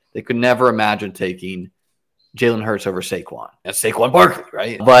 right? Like, they could never imagine taking Jalen Hurts over Saquon. That's Saquon Barkley,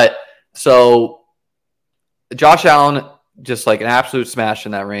 right? But so Josh Allen, just like an absolute smash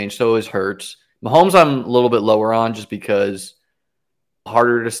in that range. So is Hurts. Mahomes, I'm a little bit lower on just because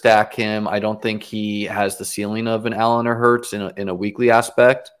harder to stack him. I don't think he has the ceiling of an Allen or Hurts in a weekly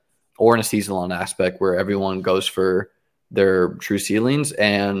aspect or in a season-long aspect where everyone goes for their true ceilings.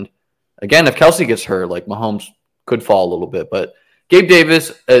 And again, if Kelsey gets hurt, like Mahomes could fall a little bit, but Gabe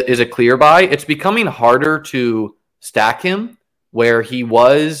Davis is a clear buy. It's becoming harder to stack him where he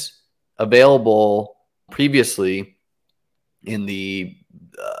was available previously in the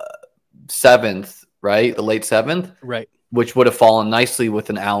 7th, right? The late 7th, right? Which would have fallen nicely with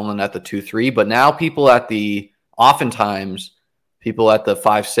an Allen at the 2-3. But now oftentimes people at the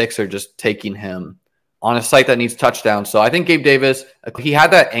 5-6 are just taking him on a site that needs touchdowns. So I think Gabe Davis, he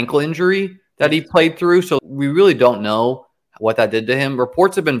had that ankle injury that he played through. So we really don't know what that did to him.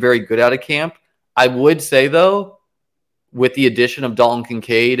 Reports have been very good out of camp. I would say, though, with the addition of Dalton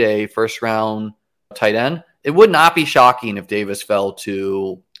Kincaid, a 1st-round tight end, it would not be shocking if Davis fell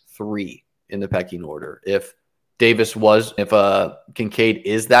to 3 in the pecking order. If Kincaid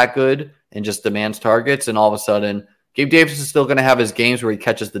is that good and just demands targets, and all of a sudden Gabe Davis is still going to have his games where he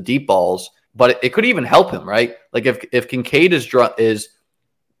catches the deep balls, but it could even help him, right? Like if Kincaid is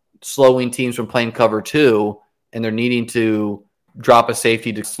slowing teams from playing cover 2, and they're needing to drop a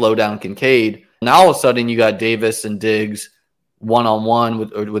safety to slow down Kincaid, now all of a sudden you got Davis and Diggs one-on-one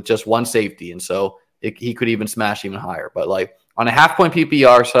with just one safety. And so he could even smash even higher. But like on a half-point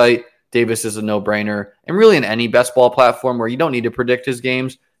PPR site, Davis is a no-brainer. And really in any best ball platform where you don't need to predict his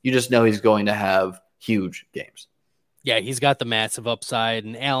games, you just know he's going to have huge games. Yeah, he's got the massive upside,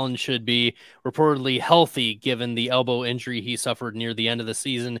 and Allen should be reportedly healthy given the elbow injury he suffered near the end of the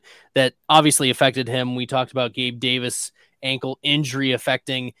season that obviously affected him. We talked about Gabe Davis' ankle injury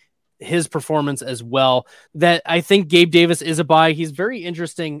affecting his performance as well. That I think Gabe Davis is a buy. He's very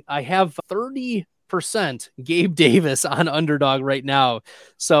interesting. I have 30% Gabe Davis on Underdog right now.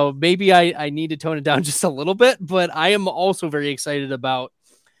 So maybe I need to tone it down just a little bit, but I am also very excited about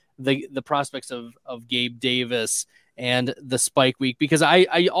the prospects of Gabe Davis and the spike week, because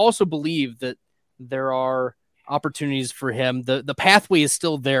I also believe that there are opportunities for him. The pathway is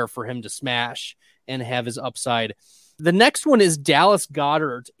still there for him to smash and have his upside. The next one is Dallas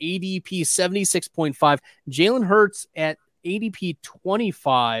Goedert, ADP 76.5. Jalen Hurts at ADP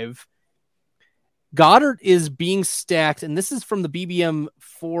 25. Goddard is being stacked, and this is from the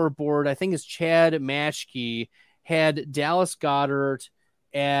BBM4 board. I think it's Chad Matchkey had Dallas Goedert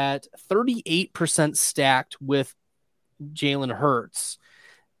at 38% stacked with Jalen Hurts.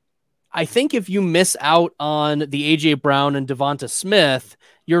 I think if you miss out on the AJ Brown and Devonta Smith,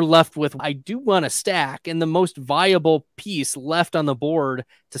 you're left with, I do want to stack, and the most viable piece left on the board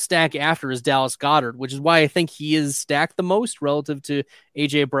to stack after is Dallas Goedert, which is why I think he is stacked the most relative to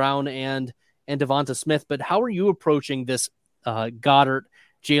AJ Brown and Devonta Smith. But how are you approaching this Goddard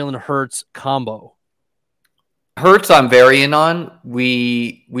Jalen Hurts combo? Hurts, I'm very in on.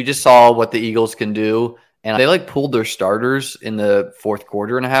 We just saw what the Eagles can do, and they pulled their starters in the fourth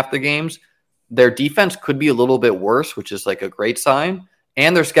quarter and a half the games. Their defense could be a little bit worse, which is a great sign,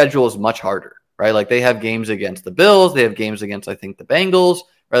 and their schedule is much harder, right? They have games against the Bills, they have games against I think the Bengals,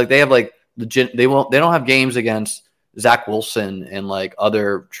 right? They have they don't have games against Zach Wilson and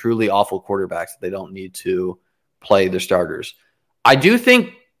other truly awful quarterbacks that they don't need to play their starters. I do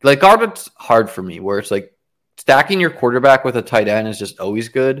think Goddard's hard for me, where it's stacking your quarterback with a tight end is just always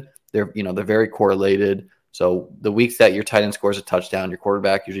good. They're very correlated. So the weeks that your tight end scores a touchdown, your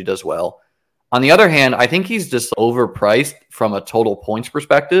quarterback usually does well. On the other hand, I think he's just overpriced from a total points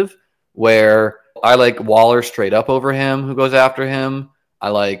perspective, where I like Waller straight up over him, who goes after him. I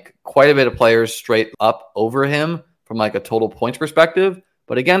like quite a bit of players straight up over him from like a total points perspective.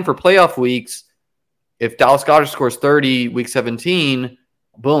 But again, for playoff weeks, if Dallas Goedert scores 30 week 17,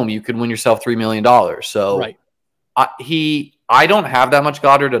 boom, you could win yourself $3 million. So right. I don't have that much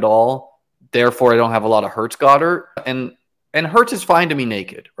Goddard at all. Therefore, I don't have a lot of Hurts Goddard. And Hurts is fine to me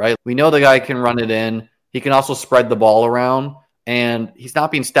naked, right? We know the guy can run it in. He can also spread the ball around. And he's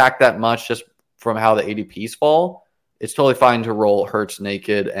not being stacked that much just from how the ADPs fall. It's totally fine to roll Hurts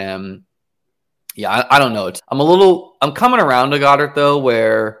naked. And yeah, I don't know. I'm coming around to Goddard though,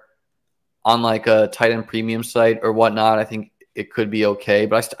 where on like a tight end premium site or whatnot, I think it could be okay.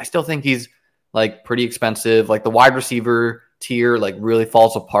 But I still think he's like pretty expensive. Like the wide receiver tier like really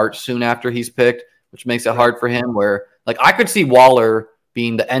falls apart soon after he's picked, which makes it hard for him. Where like I could see Waller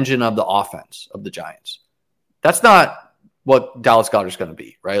being the engine of the offense of the Giants. That's not what Dallas Goedert's going to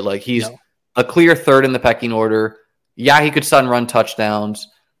be, right? Like he's a clear third in the pecking order. Yeah, he could run touchdowns.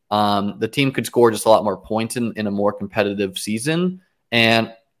 The team could score just a lot more points in a more competitive season.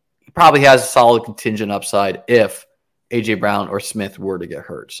 And he probably has a solid contingent upside if A.J. Brown or Smith were to get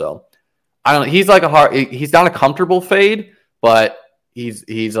hurt. So I don't know. He's like he's not a comfortable fade, but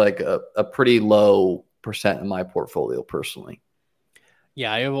he's like a pretty low percent in my portfolio personally.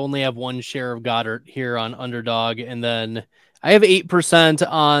 Yeah, I only have one share of Goddard here on Underdog, and then I have 8%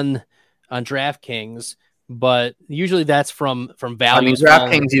 on DraftKings, but usually that's from value. I mean,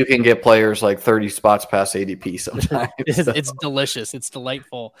 DraftKings, you can get players like 30 spots past ADP sometimes. It's delicious. It's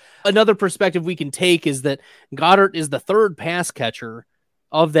delightful. Another perspective we can take is that Goddard is the third pass catcher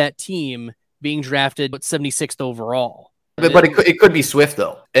of that team being drafted at 76th overall. But it could be Swift,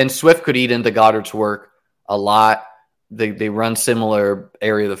 though. And Swift could eat into Goddard's work a lot. They run similar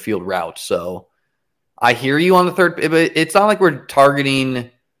area of the field routes. So I hear you on the third, but it's not like we're targeting.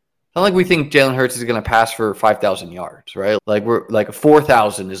 It's not like we think Jalen Hurts is going to pass for 5,000 yards, right? Like we're like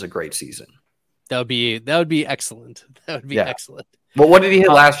 4,000 is a great season. That would be excellent. That would be excellent. But what did he hit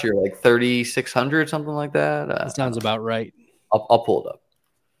last year? Like 3,600, something like that. That sounds about right. I'll pull it up.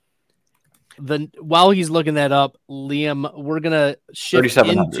 While he's looking that up, Liam, we're gonna shift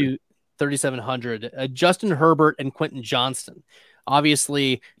into 3,700. Justin Herbert and Quentin Johnston.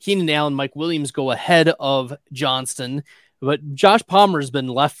 Obviously, Keenan Allen, Mike Williams go ahead of Johnston, but Josh Palmer has been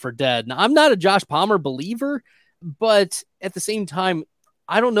left for dead. Now, I'm not a Josh Palmer believer, but at the same time,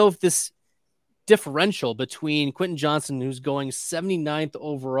 I don't know if this differential between Quentin Johnston, who's going 79th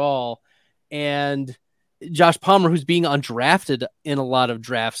overall, and Josh Palmer, who's being undrafted in a lot of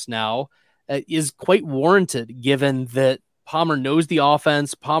drafts now, is quite warranted, given that Palmer knows the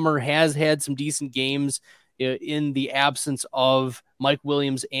offense. Palmer has had some decent games in the absence of Mike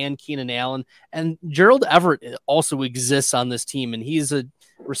Williams and Keenan Allen. And Gerald Everett also exists on this team, and he's a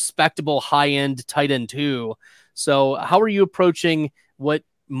respectable high-end tight end too. So how are you approaching what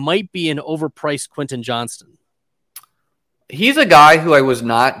might be an overpriced Quentin Johnston? He's a guy who I was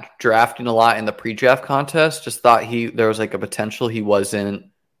not drafting a lot in the pre-draft contest. Just thought there was like a potential he wasn't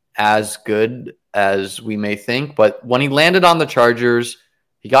as good as we may think. But when he landed on the Chargers,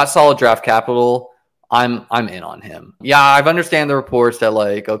 he got solid draft capital. I'm in on him. Yeah, I understand the reports that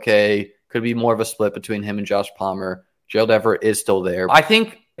like, okay, could be more of a split between him and Josh Palmer. Gerald Everett is still there. I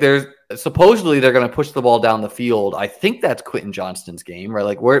think supposedly they're going to push the ball down the field. I think that's Quentin Johnston's game, right?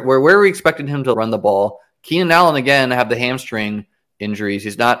 Like where are we expecting him to run the ball? Keenan Allen again have the hamstring injuries.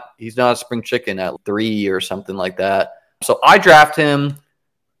 He's not a spring chicken at 3 or something like that. So I draft him.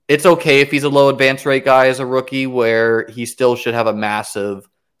 It's okay if he's a low advance rate guy as a rookie, where he still should have a massive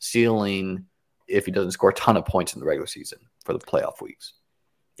ceiling if he doesn't score a ton of points in the regular season for the playoff weeks.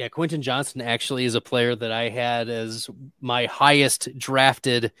 Yeah, Quentin Johnston actually is a player that I had as my highest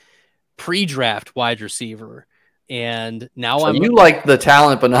drafted pre-draft wide receiver. And now you like the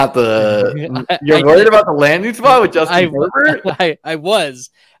talent, but not the. You're worried about the landing spot with Justin Herbert? I was.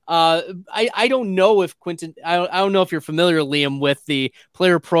 I don't know if Quentin. I don't know if you're familiar, Liam, with the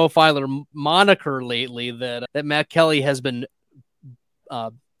player profiler moniker lately that Matt Kelly has been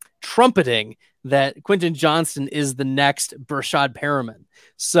trumpeting that Quentin Johnston is the next Brashad Perriman.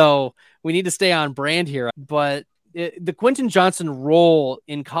 So we need to stay on brand here. But the Quentin Johnston role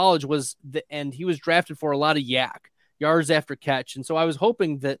in college and he was drafted for a lot of yards after catch. And so I was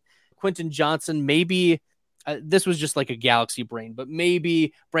hoping that Quentin Johnston maybe. This was just like a galaxy brain, but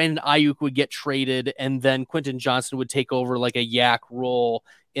maybe Brandon Ayuk would get traded and then Quentin Johnston would take over like a yak role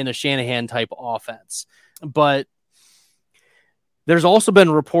in a Shanahan type offense. But There's also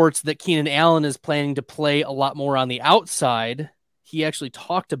been reports that Keenan Allen is planning to play a lot more on the outside. He actually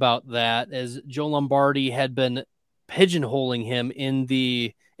talked about that as Joe Lombardi had been pigeonholing him in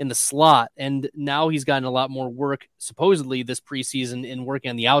the slot, and now he's gotten a lot more work supposedly this preseason in working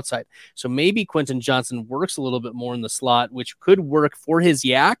on the outside. So maybe Quentin Johnson works a little bit more in the slot, which could work for his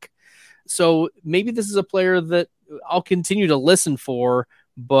yak. So maybe this is a player that I'll continue to listen for,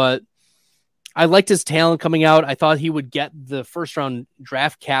 but I liked his talent coming out. I thought he would get the first round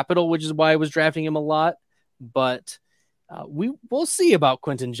draft capital, which is why I was drafting him a lot, but we'll see about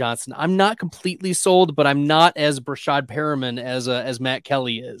Quentin Johnson. I'm not completely sold, but I'm not as Brashad Perriman as Matt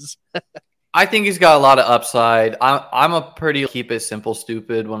Kelly is. I think he's got a lot of upside. I'm a pretty keep it simple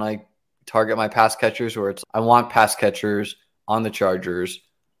stupid when I target my pass catchers, where I want pass catchers on the Chargers.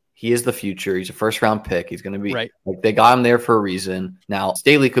 He is the future. He's a first round pick. He's going to be right. Like, they got him there for a reason. Now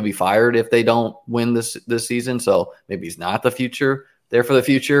Staley could be fired if they don't win this season, so maybe he's not the future. There for the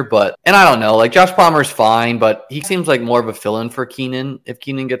future, and I don't know, like Josh Palmer's fine, but he seems like more of a fill-in for Keenan if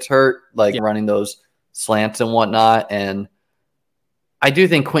Keenan gets hurt, running those slants and whatnot. And I do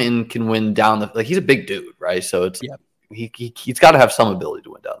think Quentin can win down he's a big dude, right? So it's he's got to have some ability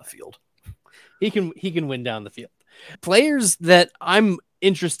to win down the field. He can win down the field. Players that I'm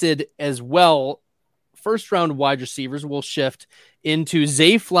interested as well, first round wide receivers will shift into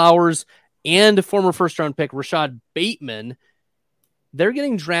Zay Flowers and former first round pick Rashad Bateman. They're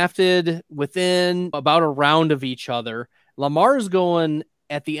getting drafted within about a round of each other. Lamar's going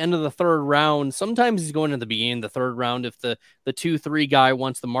at the end of the third round. Sometimes he's going at the beginning of the third round if the 2-3 guy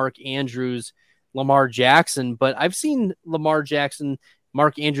wants the Mark Andrews, Lamar Jackson. But I've seen Lamar Jackson,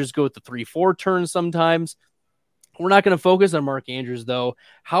 Mark Andrews go at the 3-4 turn sometimes. We're not going to focus on Mark Andrews, though.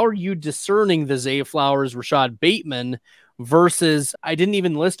 How are you discerning the Zay Flowers, Rashad Bateman versus, I didn't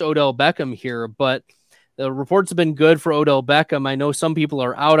even list Odell Beckham here, but the reports have been good for Odell Beckham. I know some people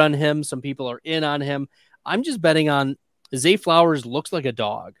are out on him. Some people are in on him. I'm just betting on Zay Flowers looks like a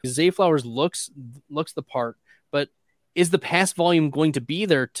dog. Zay Flowers looks the part, but is the pass volume going to be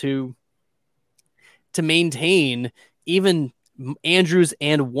there to maintain even Andrews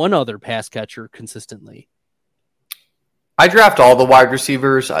and one other pass catcher consistently? I draft all the wide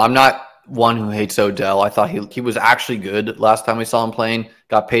receivers. I'm not one who hates Odell. I thought he was actually good last time we saw him playing.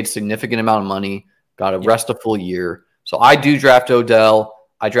 Got paid significant amount of money. Got to rest a full year. So I do draft Odell.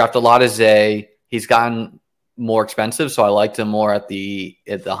 I draft a lot of Zay. He's gotten more expensive, so I liked him more at the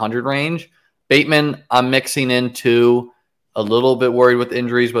 100 range. Bateman, I'm mixing into a little bit worried with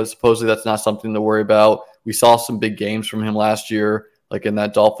injuries, but supposedly that's not something to worry about. We saw some big games from him last year, like in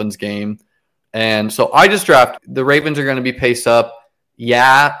that Dolphins game. And so I just draft. The Ravens are going to be paced up.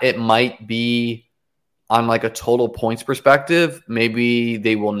 Yeah, it might be on like a total points perspective. Maybe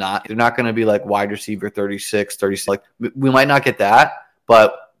they will not. They're not going to be like wide receiver 36. Like we might not get that,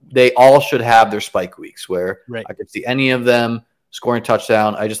 but they all should have their spike weeks where I could see any of them scoring a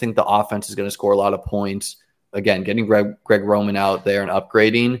touchdown. I just think the offense is going to score a lot of points. Again, getting Greg Roman out there and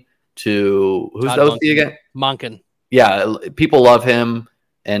upgrading to who's Todd the OC again? Monken. Yeah, people love him,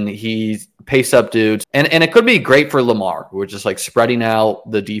 and he's pace up dudes. And it could be great for Lamar. We're just like spreading out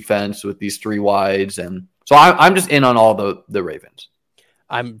the defense with these three wides. And so I'm just in on all the Ravens.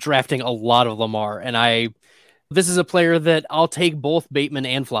 I'm drafting a lot of Lamar, and this is a player that I'll take both Bateman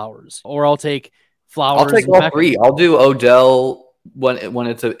and Flowers, or I'll take Flowers. I'll take all three. I'll do Odell when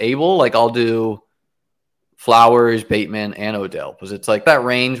it's able. Like I'll do Flowers, Bateman, and Odell, because it's like that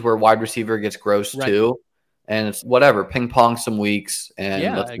range where wide receiver gets gross too, and it's whatever, ping pong some weeks, and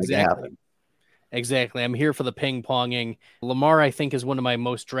let's make it happen. Exactly. I'm here for the ping ponging. Lamar, I think, is one of my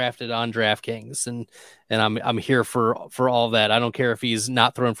most drafted on DraftKings, and I'm here for all that. I don't care if he's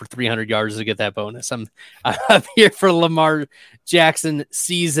not throwing for 300 yards to get that bonus. I'm here for Lamar Jackson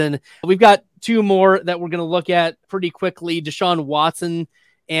season. We've got two more that we're going to look at pretty quickly. Deshaun Watson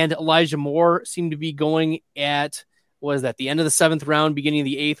and Elijah Moore seem to be going at, the end of the 7th round, beginning of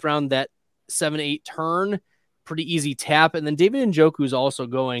the 8th round, that 7-8 turn, pretty easy tap. And then David Njoku is also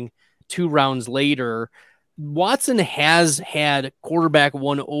going 2 rounds later. Watson has had quarterback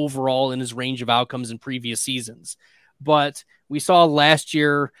 1 overall in his range of outcomes in previous seasons, but we saw last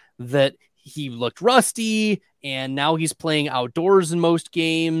year that he looked rusty, and now he's playing outdoors in most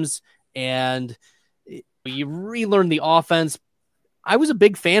games, and you relearn the offense. I was a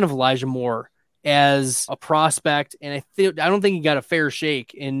big fan of Elijah Moore as a prospect, and I don't think he got a fair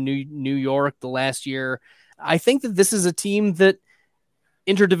shake in New York the last year. I think that this is a team that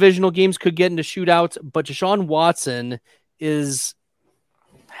interdivisional games could get into shootouts, but Deshaun Watson is,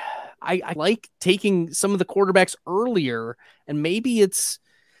 I like taking some of the quarterbacks earlier, and maybe it's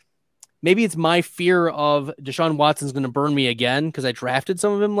maybe it's my fear of Deshaun Watson's going to burn me again because I drafted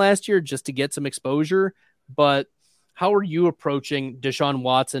some of him last year just to get some exposure. But how are you approaching Deshaun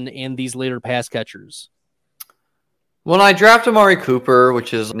Watson and these later pass catchers? When I draft Amari Cooper,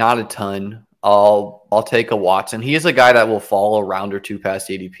 which is not a ton, I'll take a Watson. He is a guy that will fall a round or two past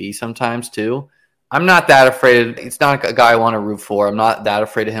ADP sometimes too. I'm not that afraid. It's not a guy I want to root for. I'm not that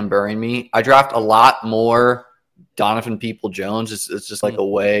afraid of him burying me. I draft a lot more Donovan People-Jones. It's just like a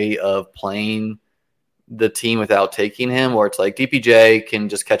way of playing the team without taking him, where it's like DPJ can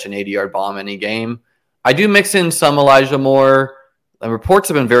just catch an 80-yard bomb any game. I do mix in some Elijah Moore. And reports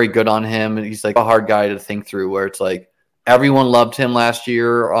have been very good on him. He's like a hard guy to think through, where it's like everyone loved him last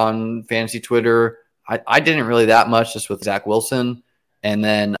year on fantasy Twitter. I didn't really that much, just with Zach Wilson.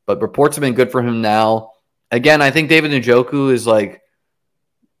 But reports have been good for him now. Again, I think David Njoku is like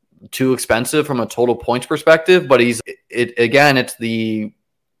too expensive from a total points perspective, but if you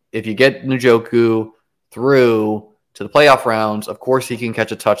get Njoku through to the playoff rounds, of course he can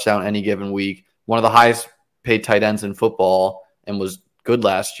catch a touchdown any given week. One of the highest paid tight ends in football and was good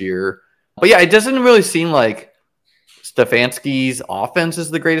last year. But yeah, it doesn't really seem like Stefanski's offense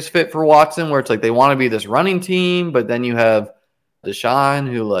is the greatest fit for Watson, where it's like they want to be this running team, but then you have Deshaun,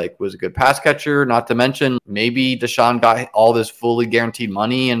 who like was a good pass catcher, not to mention maybe Deshaun got all this fully guaranteed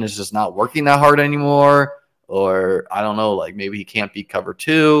money and is just not working that hard anymore. Or I don't know, like maybe he can't be cover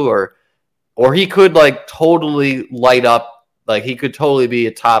two, or he could like totally light up. Like he could totally be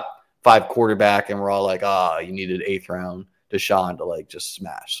a top 5 quarterback and we're all like, you needed 8th round Deshaun to like just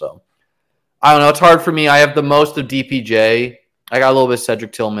smash. So I don't know. It's hard for me. I have the most of DPJ. I got a little bit of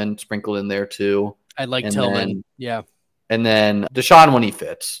Cedric Tillman sprinkled in there too. I like Tillman. Yeah. And then Deshaun when he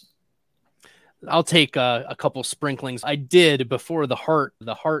fits. I'll take a couple sprinklings. I did before the heart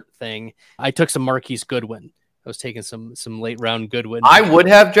thing. I took some Marquise Goodwin. I was taking some late round Goodwin. I would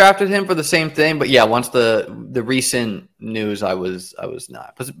have drafted him for the same thing, but yeah, once the recent news, I was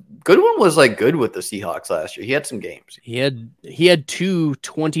not. Because Goodwin was like good with the Seahawks last year. He had some games. He had 2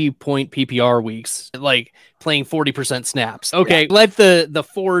 20-point PPR weeks, like playing 40% snaps. Okay, yeah. Let the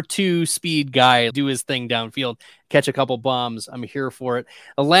 4.2 speed guy do his thing downfield, catch a couple bombs. I'm here for it.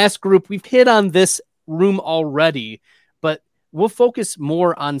 The last group, we've hit on this room already, but we'll focus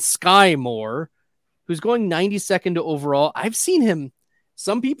more on Sky Moore, who's going 92nd to overall. I've seen him.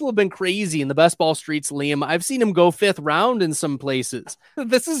 Some people have been crazy in the best ball streets, Liam. I've seen him go 5th round in some places.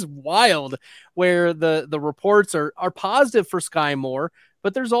 This is wild, where the reports are positive for Sky Moore,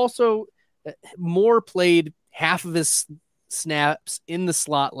 but there's also Moore played half of his snaps in the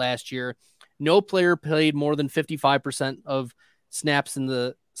slot last year. No player played more than 55% of snaps in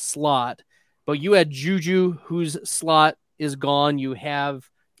the slot, but you had Juju, whose slot is gone. You have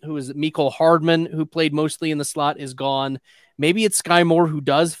who is Mecole Hardman, who played mostly in the slot, is gone. Maybe it's Sky Moore who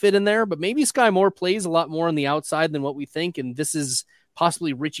does fit in there, but maybe Sky Moore plays a lot more on the outside than what we think. And this is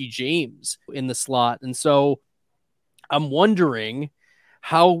possibly Richie James in the slot. And so I'm wondering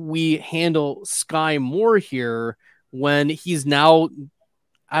how we handle Sky Moore here when he's now,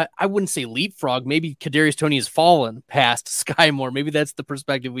 I wouldn't say leapfrog. Maybe Kadarius Toney has fallen past Sky Moore. Maybe that's the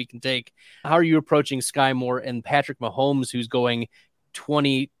perspective we can take. How are you approaching Sky Moore and Patrick Mahomes, who's going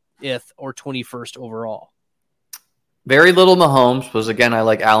 20th or 21st overall? Very little Mahomes, because again, I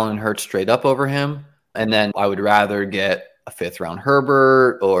like Allen and Hurts straight up over him. And then I would rather get a 5th round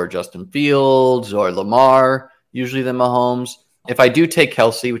Herbert or Justin Fields or Lamar, usually than Mahomes. If I do take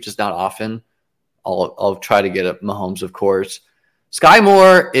Kelsey, which is not often, I'll try to get a Mahomes, of course. Sky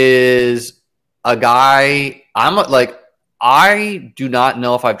Moore is a guy I do not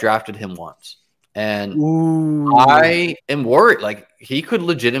know if I've drafted him once. And I am worried. Like, he could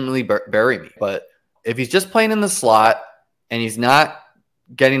legitimately bury me. But if he's just playing in the slot and he's not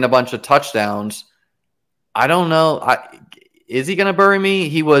getting a bunch of touchdowns, I don't know. Is he going to bury me?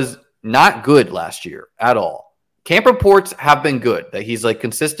 He was not good last year at all. Camp reports have been good. That he's like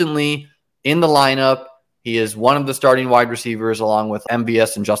consistently in the lineup. He is one of the starting wide receivers along with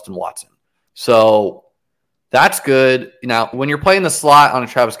MVS and Justin Watson. So that's good. Now, when you're playing the slot on a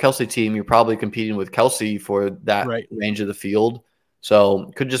Travis Kelce team, you're probably competing with Kelce for that range of the field.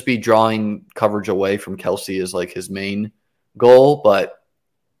 So could just be drawing coverage away from Kelce as like his main goal. But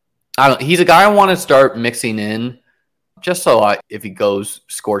he's a guy I want to start mixing in just so if he goes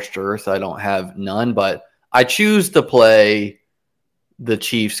scorched earth, I don't have none. But I choose to play the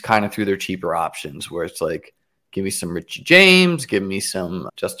Chiefs kind of through their cheaper options, where it's like, give me some Richie James, give me some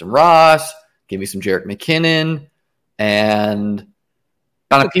Justin Ross, give me some Jerick McKinnon, and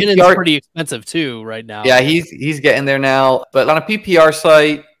on a PPR, pretty expensive too right now. Yeah, he's getting there now. But on a PPR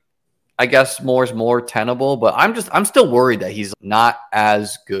site, I guess more is more tenable, but I'm still worried that he's not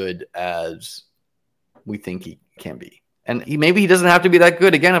as good as we think he can be. And maybe he doesn't have to be that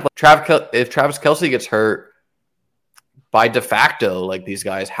good. Again, if Travis Kelce gets hurt, by de facto, like these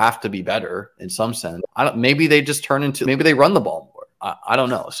guys have to be better in some sense. Maybe they just maybe they run the ball more. I don't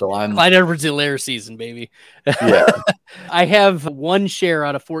know. So I'm Clyde Edwards-Helaire season, baby. Yeah. I have 1 share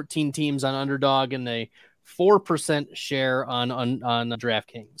out of 14 teams on Underdog and a 4% share on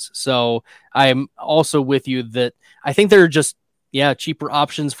DraftKings. So I'm also with you that I think there are just cheaper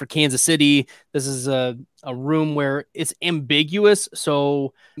options for Kansas City. This is a room where it's ambiguous.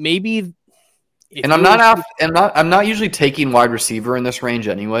 So maybe. And I'm not usually taking wide receiver in this range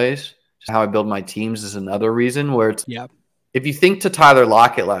anyways. Just how I build my teams is another reason where it's if you think to Tyler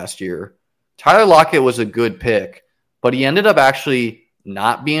Lockett last year, Tyler Lockett was a good pick, but he ended up actually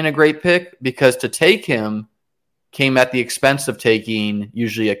not being a great pick because to take him came at the expense of taking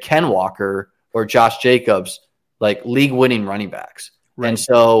usually a Ken Walker or Josh Jacobs, like league-winning running backs. Right. And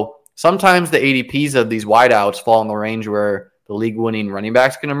so sometimes the ADPs of these wideouts fall in the range where the league-winning running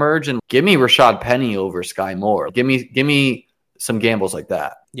backs can emerge. And give me Rashad Penny over Sky Moore. Give me some gambles like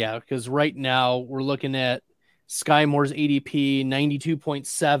that. Yeah, because right now we're looking at Sky Moore's ADP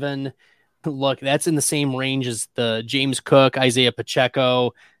 92.7. Look, that's in the same range as the James Cook, Isaiah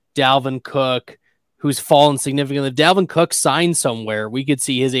Pacheco, Dalvin Cook, who's fallen significantly. If Dalvin Cook signed somewhere, we could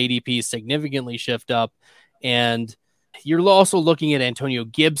see his ADP significantly shift up. And you're also looking at Antonio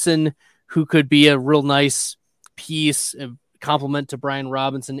Gibson, who could be a real nice piece, a compliment to Brian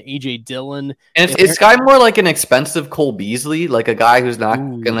Robinson, AJ Dillon. And is Sky Moore like an expensive Cole Beasley, like a guy who's not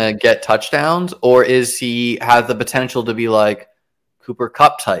going to get touchdowns? Or is he has the potential to be like Cooper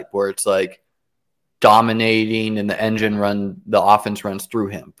Kupp type, where it's like dominating and the offense runs through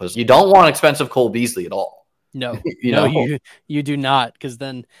him? Because you don't want expensive Cole Beasley at all. No, you do not. Because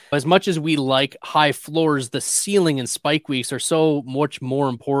then as much as we like high floors, the ceiling and spike weeks are so much more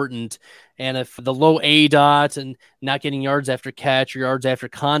important. And if the low A dot and not getting yards after catch or yards after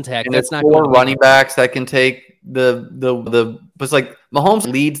contact, and that's not going running backs that can take it's like Mahomes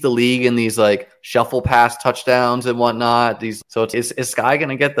leads the league in these like shuffle pass touchdowns and whatnot. Is Sky going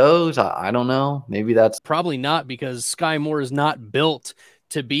to get those? I don't know. Maybe that's probably not, because Sky Moore is not built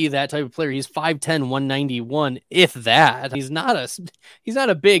to be that type of player. He's 5'10", 191, if that. He's not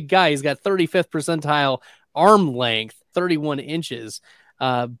a big guy. He's got 35th percentile arm length, 31 inches.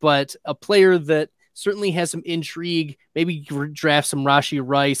 But a player that certainly has some intrigue. Maybe draft some Rashee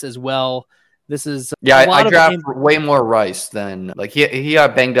Rice as well. This is I draft way more Rice than like he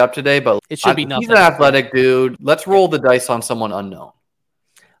got banged up today, but it should be nothing. He's an athletic dude. Let's roll the dice on someone unknown.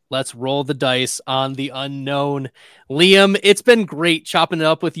 Let's roll the dice on the unknown. Liam, it's been great chopping it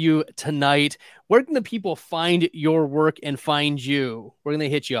up with you tonight. Where can the people find your work and find you? We're going to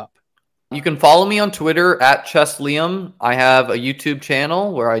hit you up. You can follow me on Twitter at ChessLiam. I have a YouTube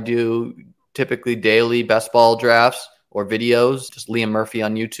channel where I do typically daily best ball drafts or videos, just Liam Murphy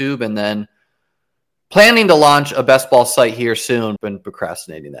on YouTube. And then planning to launch a best ball site here soon. Been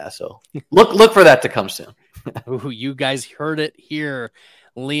procrastinating that. So look for that to come soon. Ooh, you guys heard it here.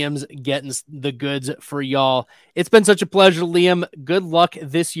 Liam's getting the goods for y'all. It's been such a pleasure, Liam. Good luck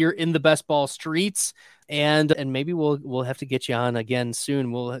this year in the best ball streets. And maybe we'll have to get you on again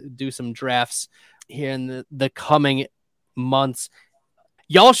soon. We'll do some drafts here in the coming months.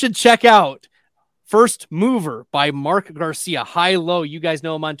 Y'all should check out First Mover by Mark Garcia. High Low. You guys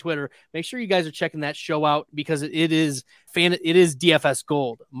know him on Twitter. Make sure you guys are checking that show out, because it is DFS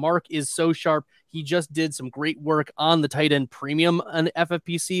gold. Mark is so sharp. He just did some great work on the tight end premium on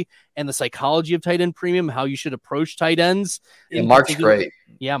FFPC and the psychology of tight end premium, how you should approach tight ends. And Mark's great.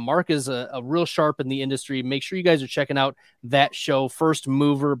 Yeah, Mark is a real sharp in the industry. Make sure you guys are checking out that show, First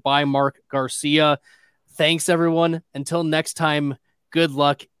Mover by Mark Garcia. Thanks, everyone. Until next time, good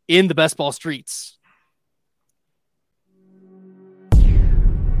luck in the best ball streets.